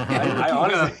 Yeah, I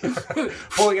honestly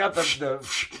pulling out the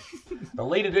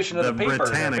late edition of the paper.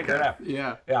 Britannica.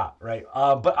 Yeah, right.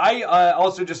 But I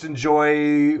also just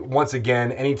enjoy, once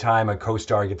again, anytime a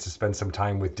co-star gets to spend some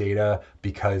time with Data,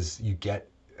 because you get,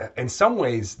 in some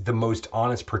ways, the most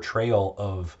honest portrayal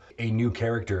of a new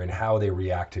character and how they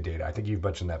react to Data. I think you've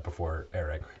mentioned that before,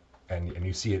 Eric. And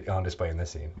you see it on display in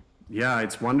this scene. Yeah,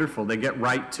 it's wonderful. They get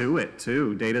right to it,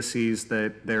 too. Data sees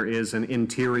that there is an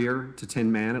interior to Tin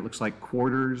Man. It looks like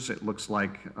quarters. It looks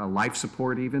like a life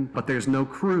support even. But there's no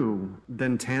crew.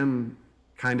 Then Tam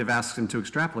kind of asks him to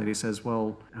extrapolate. He says,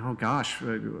 well, oh gosh,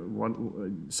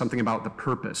 something about the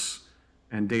purpose.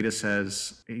 And Data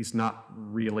says he's not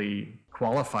really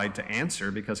qualified to answer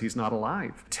because he's not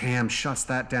alive. Tam shuts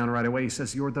that down right away. He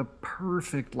says, you're the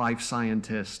perfect life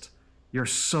scientist. You're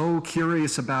so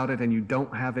curious about it and you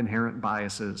don't have inherent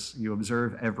biases. You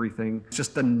observe everything. It's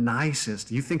just the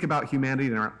nicest. You think about humanity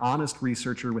and are an honest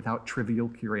researcher without trivial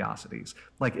curiosities.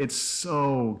 Like, it's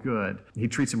so good. He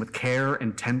treats him with care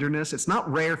and tenderness. It's not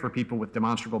rare for people with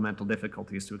demonstrable mental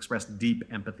difficulties to express deep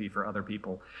empathy for other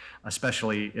people,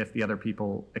 especially if the other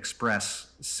people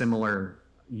express similar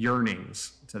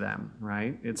yearnings to them,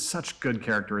 right? It's such good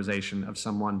characterization of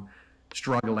someone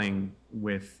struggling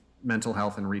with mental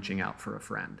health and reaching out for a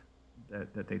friend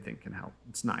that they think can help.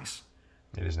 It's nice.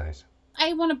 It is nice.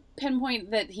 I want to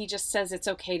pinpoint that he just says it's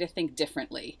okay to think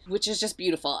differently, which is just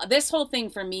beautiful. This whole thing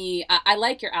for me, I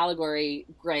like your allegory,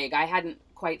 Greg. I hadn't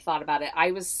quite thought about it.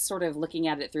 I was sort of looking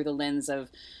at it through the lens of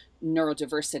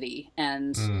neurodiversity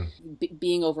and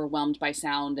being overwhelmed by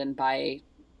sound and by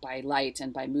light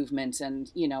and by movement.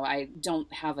 And, you know, I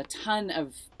don't have a ton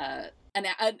of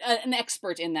an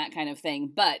expert in that kind of thing,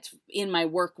 but in my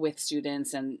work with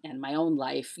students and my own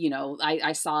life, you know,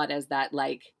 I saw it as that,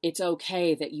 like, it's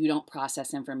okay that you don't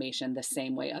process information the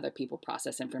same way other people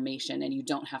process information, and you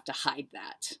don't have to hide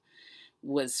that,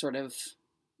 was sort of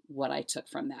what I took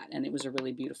from that. And it was a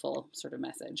really beautiful sort of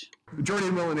message. Jordy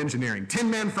and Will in engineering. Tin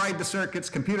Man fried the circuits,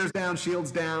 computers down,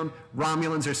 shields down,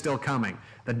 Romulans are still coming.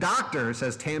 The doctor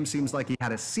says Tam seems like he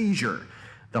had a seizure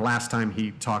the last time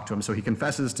he talked to him, so he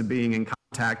confesses to being in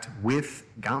contact with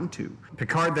Gantu.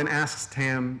 Picard then asks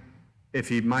Tam if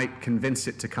he might convince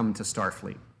it to come to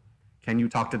Starfleet. Can you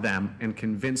talk to them and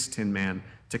convince Tin Man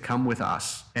to come with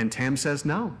us? And Tam says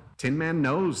no. Tin Man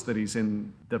knows that he's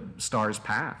in the star's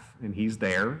path, and he's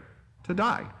there to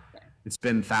die. It's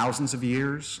been thousands of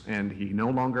years, and he no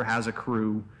longer has a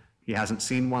crew. He hasn't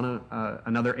seen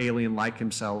another alien like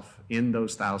himself in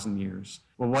those 1,000 years.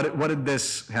 Well, what did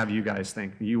this have you guys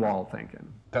think? You all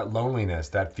thinking? That loneliness,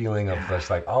 that feeling of just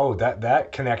like, oh,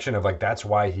 that connection of like, that's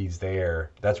why he's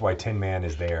there. That's why Tin Man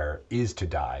is there, is to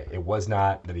die. It was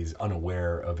not that he's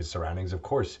unaware of his surroundings. Of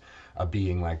course, a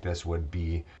being like this would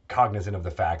be cognizant of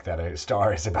the fact that a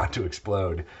star is about to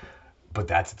explode. But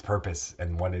that's its purpose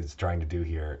and what it's trying to do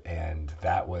here. And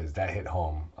that hit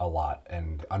home a lot.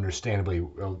 And understandably,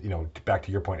 you know, back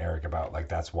to your point, Eric, about like,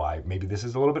 that's why maybe this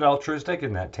is a little bit altruistic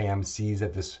in that Tam sees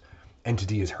that this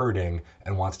entity is hurting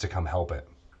and wants to come help it.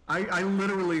 I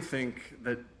literally think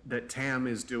that Tam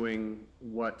is doing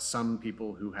what some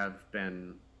people who have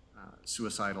been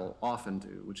suicidal often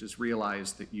do, which is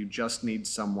realize that you just need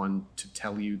someone to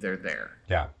tell you they're there.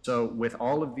 Yeah. So with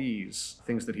all of these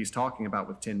things that he's talking about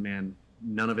with Tin Man,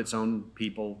 none of its own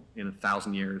people in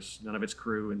 1,000 years, none of its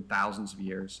crew in thousands of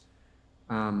years,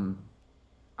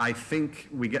 I think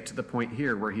we get to the point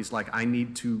here where he's like, I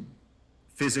need to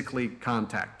physically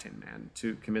contact Tin Man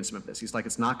to convince him of this. He's like,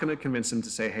 it's not going to convince him to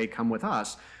say, hey, come with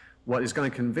us. What is going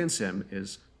to convince him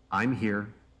is, I'm here,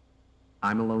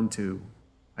 I'm alone too,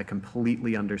 I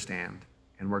completely understand,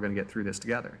 and we're going to get through this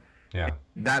together. Yeah.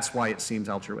 That's why it seems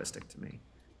altruistic to me,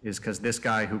 is because this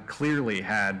guy who clearly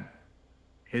had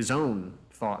his own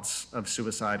thoughts of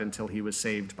suicide until he was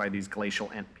saved by these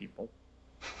glacial ant people,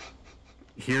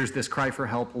 hears this cry for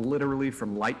help literally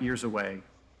from light years away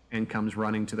and comes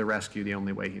running to the rescue the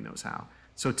only way he knows how.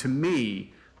 So to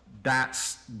me,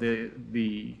 that's the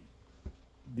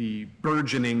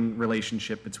burgeoning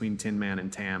relationship between Tin Man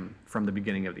and Tam from the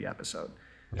beginning of the episode.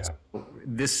 Yeah. So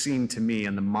this scene to me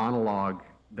and the monologue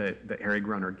that Harry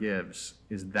Groener gives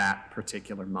is that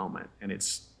particular moment, and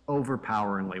it's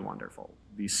overpoweringly wonderful.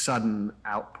 The sudden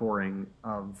outpouring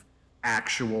of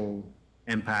actual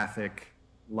empathic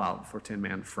love for Tin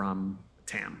Man from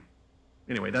Tam.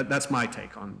 Anyway, that's my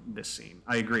take on this scene.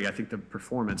 I agree. I think the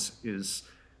performance is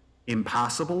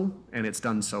impossible, and it's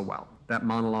done so well. That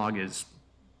monologue is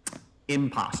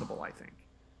impossible, I think,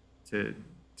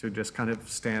 to just kind of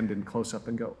stand in close up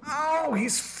and go, oh,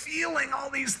 he's feeling all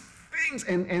these things,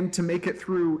 and to make it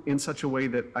through in such a way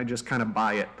that I just kind of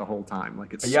buy it the whole time.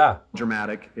 Like, it's so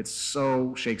dramatic, it's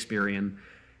so Shakespearean,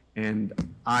 and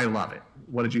I love it.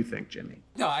 What did you think, Jimmy?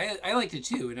 No, I liked it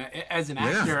too. And as an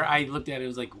actor, I looked at it,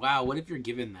 was like, wow, what if you're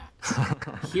given that?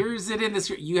 Here's it in the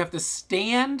script. You have to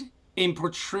stand and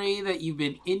portray that you've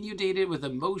been inundated with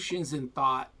emotions and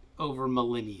thought over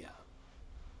millennia.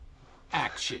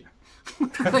 Action.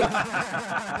 That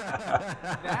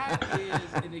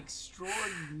is an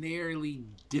extraordinarily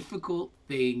difficult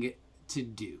thing to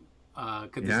do,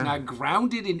 because it's not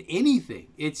grounded in anything.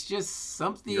 It's just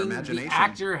something the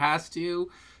actor has to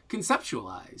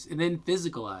conceptualize and then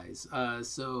physicalize.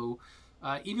 So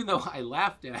even though I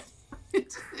laughed at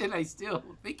it, and I still,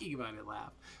 thinking about it,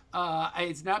 laugh,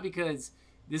 it's not because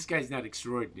this guy's not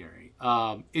extraordinary.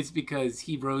 It's because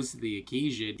he rose to the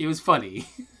occasion. It was funny.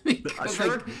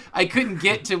 Because I couldn't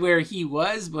get to where he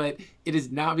was, but it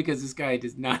is not because this guy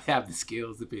does not have the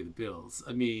skills to pay the bills.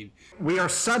 I mean, we are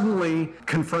suddenly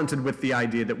confronted with the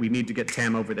idea that we need to get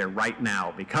Tam over there right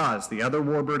now because the other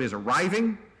warbird is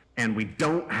arriving, and we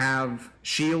don't have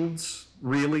shields,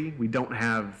 really. We don't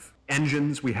have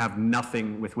engines. We have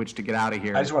nothing with which to get out of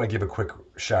here. I just want to give a quick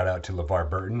shout out to LeVar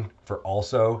Burton for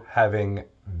also having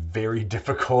very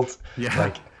difficult,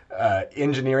 like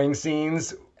engineering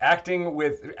scenes, acting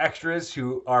with extras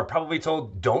who are probably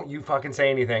told, don't you fucking say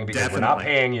anything because we're not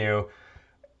paying you,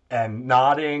 and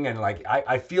nodding. And like,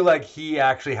 I feel like he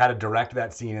actually had to direct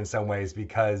that scene in some ways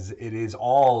because it is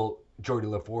all Geordi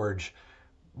LaForge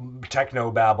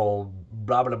techno babble,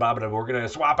 blah blah blah blah. We're gonna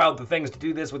swap out the things to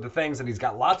do this with the things, and he's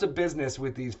got lots of business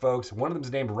with these folks. One of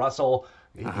them's named Russell.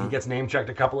 He gets name checked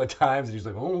a couple of times, and he's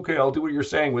like, "Oh, okay, I'll do what you're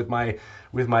saying with my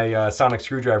sonic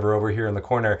screwdriver over here in the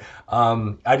corner."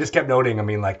 I just kept noting. I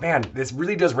mean, like, man, this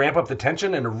really does ramp up the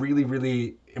tension in a really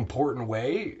really important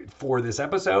way for this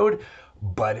episode,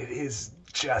 but it is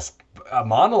just a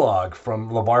monologue from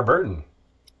LeVar Burton.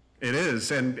 It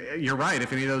is, and you're right.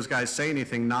 If any of those guys say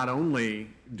anything, not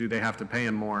only do they have to pay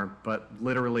him more, but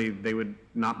literally they would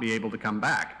not be able to come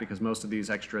back because most of these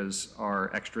extras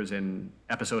are extras in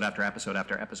episode after episode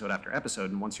after episode after episode,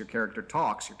 and once your character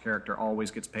talks, your character always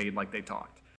gets paid like they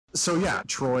talked. So yeah,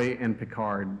 Troy and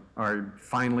Picard are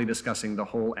finally discussing the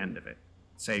whole end of it.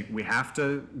 Say, we have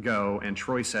to go, and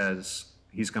Troy says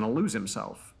he's going to lose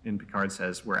himself, and Picard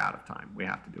says, we're out of time. We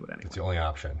have to do it anyway. It's the only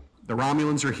option. The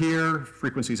Romulans are here,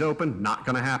 frequency's open, not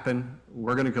gonna happen.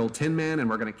 We're gonna kill Tin Man, and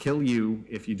we're gonna kill you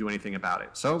if you do anything about it.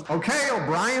 So, okay,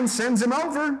 O'Brien sends him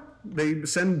over. They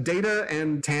send Data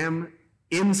and Tam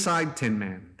inside Tin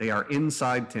Man. They are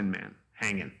inside Tin Man,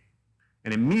 hanging.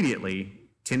 And immediately,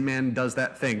 Tin Man does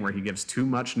that thing where he gives too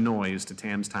much noise to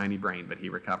Tam's tiny brain, but he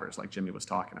recovers, like Jimmy was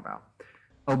talking about.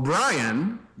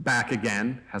 O'Brien, back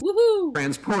again, has a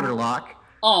transporter lock.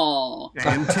 Oh.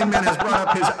 And Tin Man has brought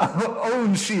up his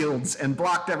own shields and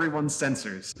blocked everyone's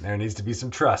sensors. There needs to be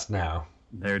some trust now.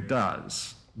 There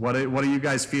does. What are you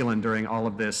guys feeling during all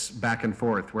of this back and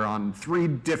forth? We're on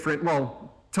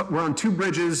we're on two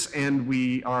bridges, and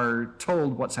we are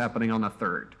told what's happening on a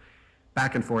third.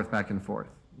 Back and forth, back and forth.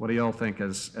 What do y'all think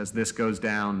as this goes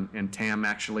down and Tam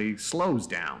actually slows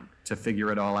down to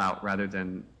figure it all out rather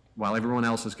than, while everyone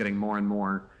else is getting more and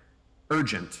more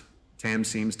urgent, Tam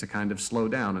seems to kind of slow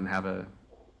down and have a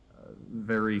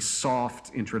very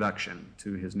soft introduction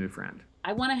to his new friend.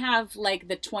 I want to have like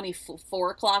the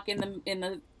 24 o'clock in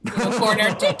the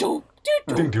corner,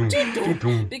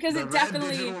 because it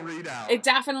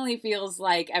definitely feels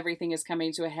like everything is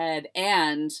coming to a head,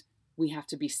 and we have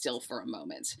to be still for a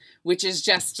moment, which is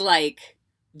just like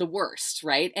the worst,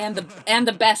 right? And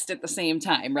the best at the same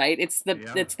time, right? It's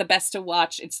the best to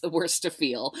watch, it's the worst to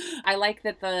feel. I like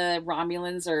that the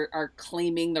Romulans are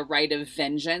claiming the right of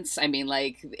vengeance. I mean,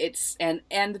 like, it's and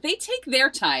they take their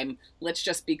time, let's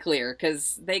just be clear,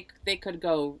 because they could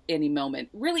go any moment.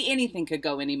 Really, anything could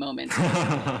go any moment.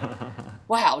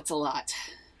 Wow, it's a lot.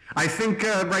 I think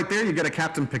right there you get a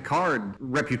Captain Picard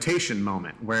reputation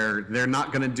moment where they're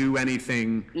not going to do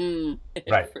anything.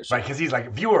 Right, sure. Right, because he's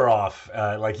like viewer off.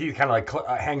 Like he kind of like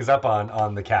hangs up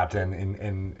on the captain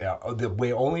in the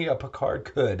way only a Picard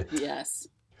could. Yes.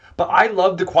 But I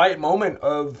love the quiet moment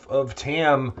of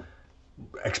Tam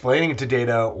explaining to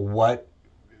Data what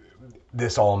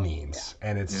this all means,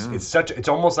 and it's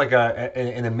almost like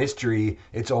in a mystery.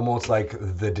 It's almost like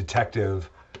the detective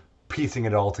piecing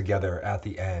it all together at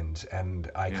the end,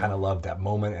 and I kind of love that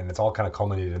moment, and it's all kind of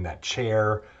culminated in that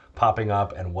chair popping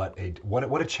up and what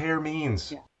a chair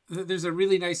means. Yeah. There's a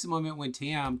really nice moment when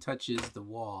Tam touches the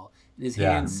wall and his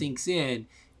hand sinks in,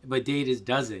 but Data's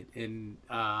doesn't, and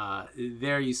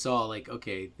there you saw like,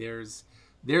 okay, there's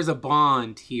a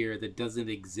bond here that doesn't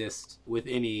exist with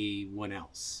anyone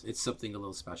else. It's something a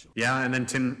little special. Yeah, and then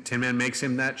Tin Man makes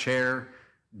him that chair.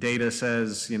 Data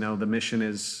says, the mission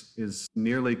is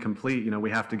nearly complete. We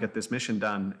have to get this mission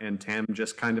done. And Tam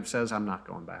just kind of says, I'm not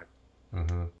going back.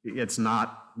 Mm-hmm. It's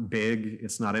not big.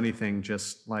 It's not anything.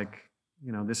 Just like,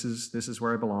 this is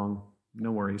where I belong.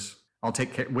 No worries. I'll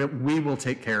take care. We will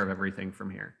take care of everything from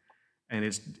here. And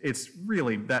it's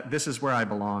really that this is where I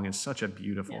belong is such a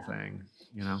beautiful thing.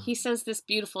 He says this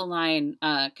beautiful line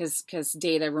because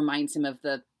Data reminds him of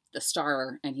the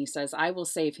star, and he says, I will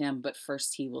save him, but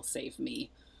first he will save me.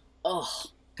 Oh,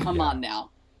 come on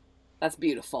now. That's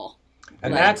beautiful.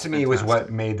 And that to me was what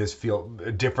made this feel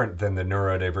different than the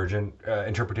neurodivergent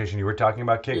interpretation you were talking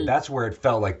about, Kate. That's where it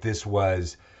felt like this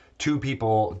was two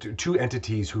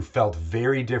entities who felt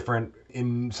very different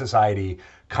in society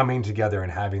coming together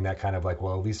and having that kind of like,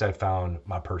 well, at least I found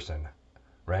my person,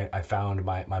 right? I found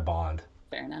my bond.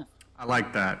 Fair enough. I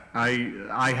like that.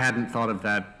 I hadn't thought of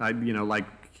that. Like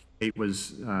Kate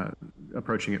was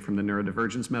approaching it from the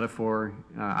neurodivergence metaphor.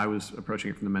 I was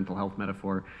approaching it from the mental health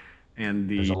metaphor. And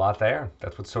there's a lot there.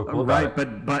 That's what's so cool about it.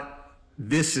 Right, but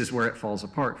this is where it falls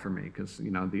apart for me because,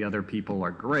 the other people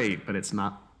are great, but it's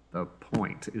not the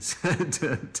point is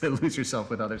to lose yourself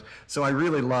with others. So I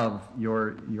really love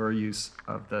your use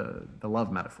of the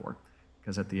love metaphor,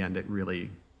 because at the end it really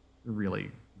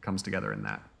comes together in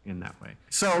that way.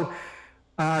 So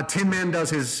Tin Man does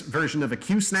his version of a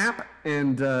Q-snap,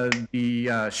 and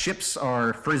the ships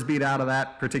are frisbeed out of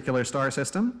that particular star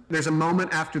system. There's a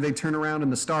moment after they turn around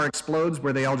and the star explodes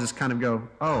where they all just kind of go,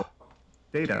 oh,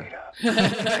 Data.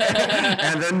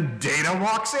 And then Data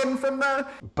walks in from the...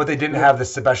 But they didn't have the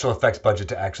special effects budget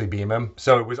to actually beam him,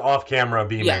 so it was off-camera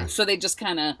beaming. Yeah, so they just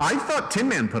kind of... I thought Tin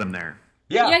Man put him there.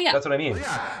 Yeah, that's what I mean.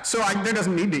 Yeah, so there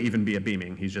doesn't need to even be a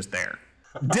beaming. He's just there.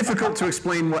 Difficult to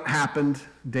explain what happened,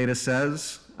 Data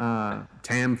says.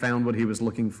 Tam found what he was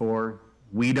looking for.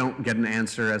 We don't get an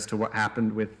answer as to what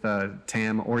happened with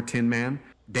Tam or Tin Man.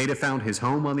 Data found his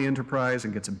home on the Enterprise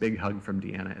and gets a big hug from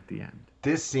Deanna at the end.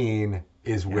 This scene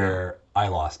is where I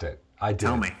lost it. I did.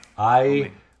 Tell me.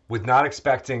 I was not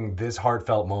expecting this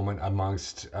heartfelt moment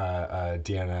amongst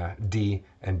Deanna, D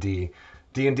and D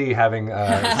having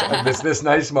this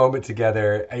nice moment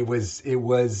together. It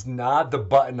was not the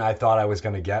button I thought I was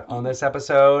going to get on this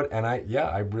episode, and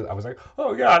I was like,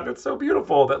 oh yeah, that's so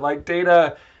beautiful that like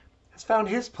Data has found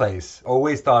his place.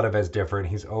 Always thought of as different.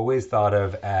 He's always thought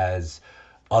of as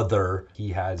other. He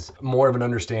has more of an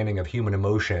understanding of human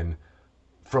emotion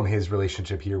from his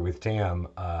relationship here with Tam,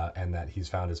 and that he's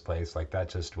found his place. Like that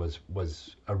just was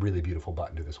a really beautiful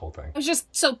button to this whole thing. I was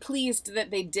just so pleased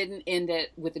that they didn't end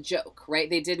it with a joke, right?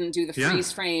 They didn't do the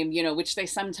freeze frame, which they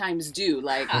sometimes do.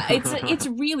 Like it's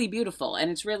really beautiful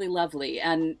and it's really lovely.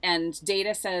 And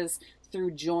Data says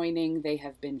through joining they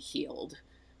have been healed,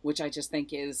 which I just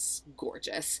think is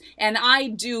gorgeous. And I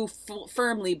do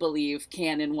firmly believe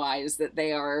canon-wise that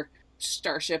they are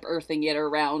Starship Earthing it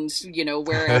around,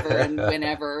 wherever and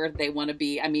whenever they want to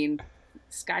be. I mean,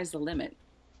 sky's the limit.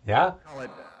 Yeah.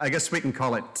 I guess we can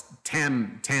call it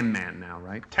Tam Man now,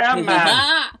 right? Tam Man.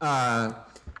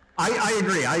 I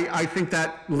agree. I think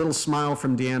that little smile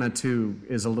from Deanna too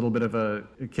is a little bit of a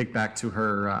kickback to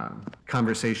her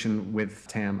conversation with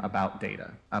Tam about Data,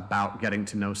 about getting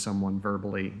to know someone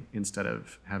verbally instead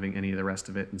of having any of the rest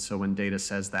of it. And so when Data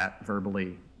says that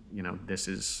verbally, this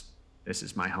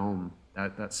is my home.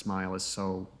 That smile is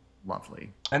so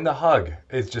lovely. And the hug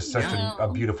is just such a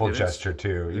beautiful gesture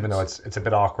too, even though it's a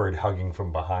bit awkward hugging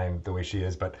from behind the way she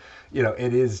is. But,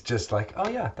 it is just like, oh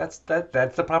yeah, that's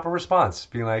the proper response.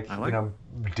 Being like,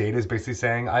 Data's basically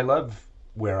saying, I love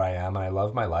where I am and I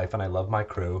love my life and I love my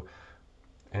crew.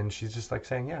 And she's just like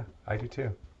saying, yeah, I do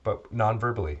too. But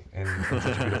non-verbally in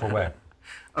such a beautiful way.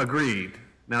 Agreed.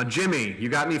 Now, Jimmy, you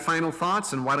got any final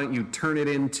thoughts? And why don't you turn it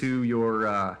into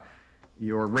your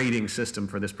rating system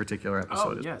for this particular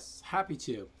episode? Oh, yes. Happy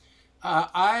to.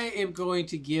 I am going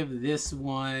to give this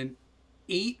one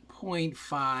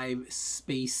 8.5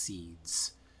 space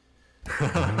seeds.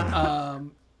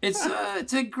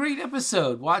 It's a great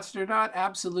episode. Watched or not,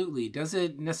 absolutely.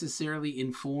 Doesn't necessarily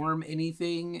inform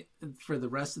anything for the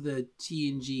rest of the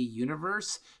TNG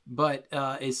universe, but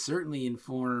it certainly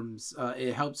informs,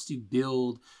 it helps to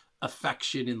build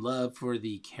affection and love for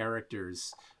the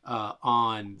characters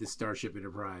on the Starship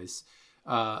Enterprise.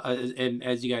 And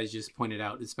as you guys just pointed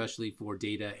out, especially for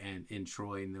Data and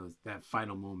Troy and that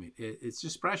final moment, it's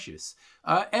just precious.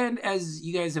 And as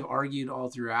you guys have argued all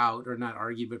throughout, or not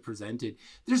argued, but presented,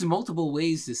 there's multiple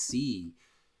ways to see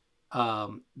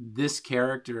this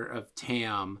character of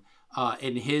Tam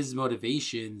and his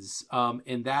motivations.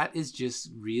 And that is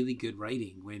just really good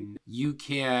writing when you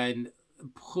can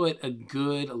put a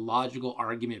good logical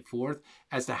argument forth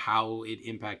as to how it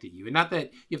impacted you. And not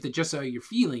that you have to just say your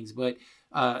feelings, but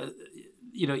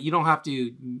you don't have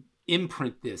to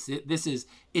imprint this.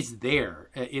 It's there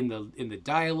in the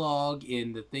dialogue,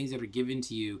 in the things that are given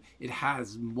to you. It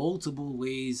has multiple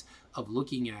ways of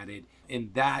looking at it,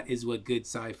 and that is what good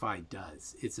sci-fi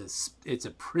does. It's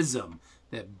a prism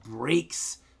that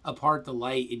breaks apart the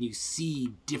light and you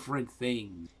see different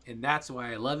things, and that's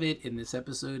why I love it. And this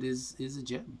episode is a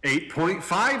gem.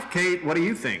 8.5. Kate, what do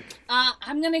you think?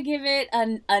 I'm gonna give it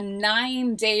a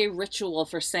 9-day ritual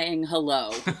for saying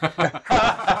hello.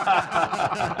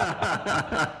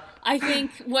 I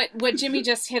think what Jimmy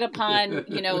just hit upon,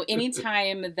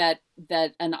 anytime that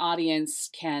an audience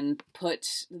can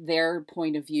put their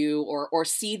point of view or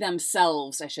see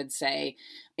themselves, I should say,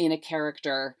 in a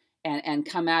character and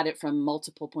come at it from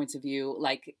multiple points of view,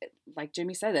 like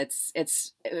Jimmy said,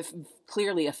 it's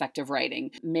clearly effective writing,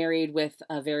 married with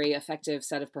a very effective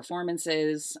set of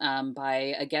performances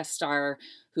by a guest star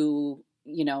who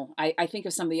I think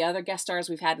of some of the other guest stars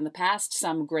we've had in the past,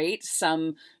 some great,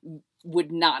 some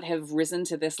would not have risen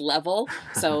to this level.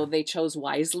 So they chose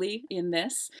wisely in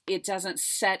this. It doesn't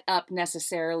set up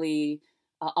necessarily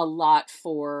a lot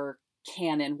for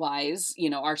canon wise,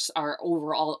 our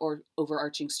overall or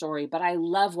overarching story, but I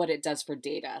love what it does for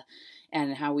Data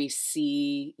and how we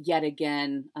see yet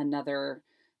again another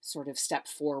sort of step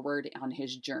forward on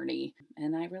his journey.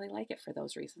 And I really like it for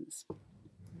those reasons.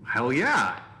 Hell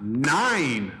yeah.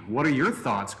 9. What are your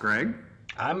thoughts, Greg?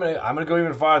 I'm gonna go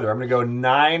even farther. I'm gonna go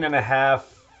 9.5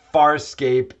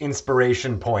 Farscape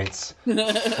inspiration points. Because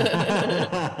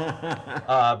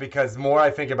the more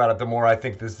I think about it, the more I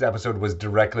think this episode was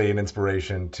directly an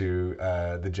inspiration to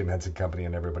the Jim Henson Company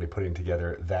and everybody putting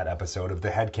together that episode of the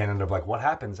headcanon of like, what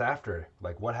happens after?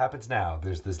 Like, what happens now?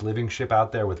 There's this living ship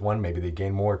out there with one, maybe they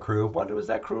gain more crew. What does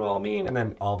that crew all mean? And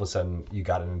then all of a sudden you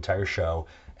got an entire show.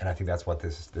 And I think that's what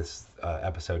this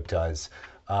episode does.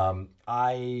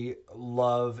 I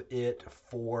love it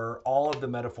for all of the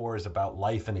metaphors about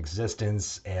life and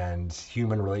existence and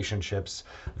human relationships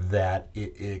that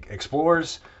it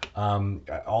explores.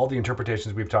 All the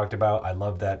interpretations we've talked about. I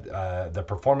love that the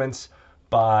performance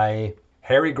by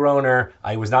Harry Groener.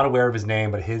 I was not aware of his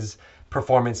name, but his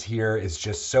performance here is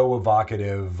just so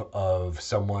evocative of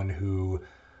someone who...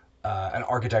 an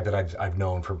archetype that I've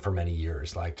known for many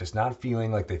years, like just not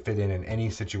feeling like they fit in any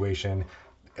situation.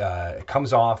 It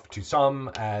comes off to some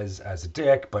as a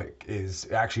dick, but is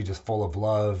actually just full of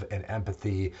love and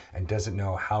empathy and doesn't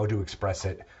know how to express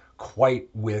it quite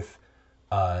with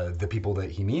the people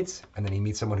that he meets. And then he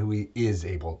meets someone who he is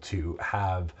able to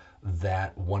have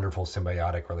that wonderful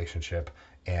symbiotic relationship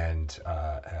and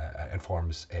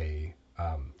forms a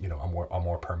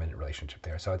more permanent relationship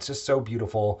there. So it's just so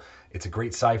beautiful. It's a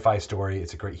great sci-fi story.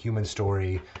 It's a great human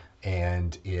story,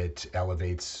 and it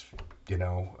elevates,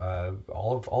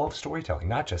 all of storytelling,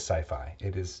 not just sci-fi.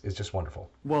 It's just wonderful.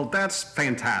 Well, that's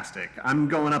fantastic. I'm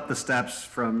going up the steps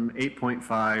from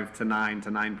 8.5 to 9 to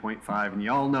 9.5, and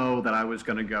y'all know that I was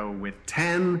going to go with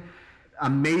 10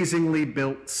 amazingly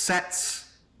built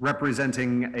sets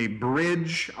representing a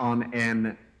bridge on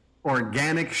an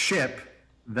organic ship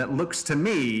that looks to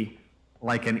me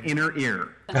like an inner ear.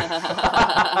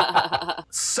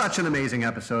 Such an amazing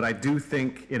episode. I do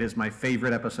think it is my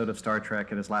favorite episode of Star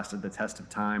Trek. It has lasted the test of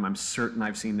time. I'm certain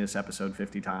I've seen this episode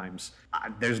 50 times.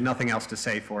 There's nothing else to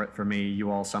say for it for me.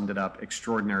 You all summed it up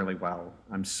extraordinarily well.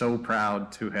 I'm so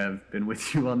proud to have been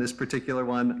with you on this particular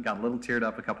one. Got a little teared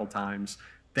up a couple times.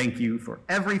 Thank you for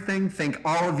everything. Thank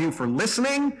all of you for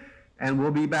listening. And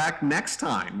we'll be back next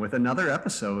time with another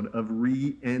episode of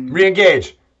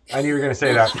Re-engage. I knew you were going to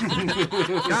say that.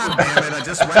 God damn it, I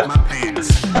just wet my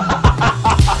pants.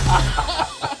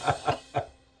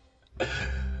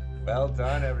 Well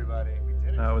done, everybody. We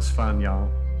did it. That was fun,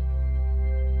 y'all.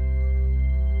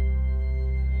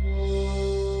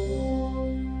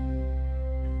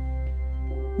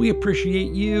 We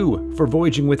appreciate you for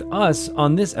voyaging with us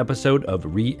on this episode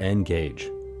of Re-engage.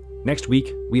 Next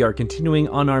week, we are continuing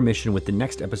on our mission with the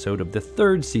next episode of the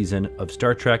 3rd season of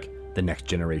Star Trek: The Next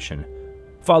Generation.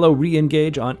 Follow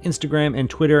Re-engage on Instagram and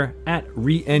Twitter at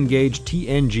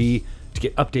ReEngageTNG to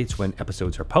get updates when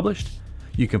episodes are published.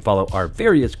 You can follow our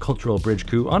various Cultural Bridge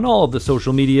crew on all of the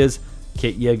social medias.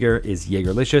 Kate Yeager is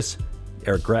Yeagerlicious.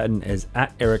 Eric Gratton is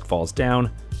at Eric Falls Down.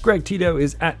 Greg Tito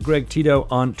is at Greg Tito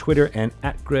on Twitter and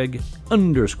at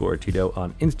Greg_Tito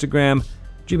on Instagram.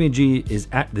 Jimmy G is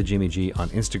at the Jimmy G on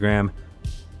Instagram.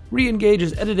 Re-engage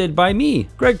is edited by me,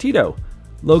 Greg Tito.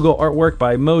 Logo artwork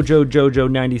by Mojo Jojo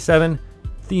 97.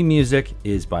 Theme music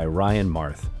is by Ryan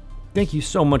Marth. Thank you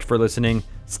so much for listening.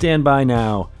 Stand by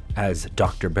now as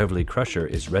Dr. Beverly Crusher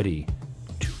is ready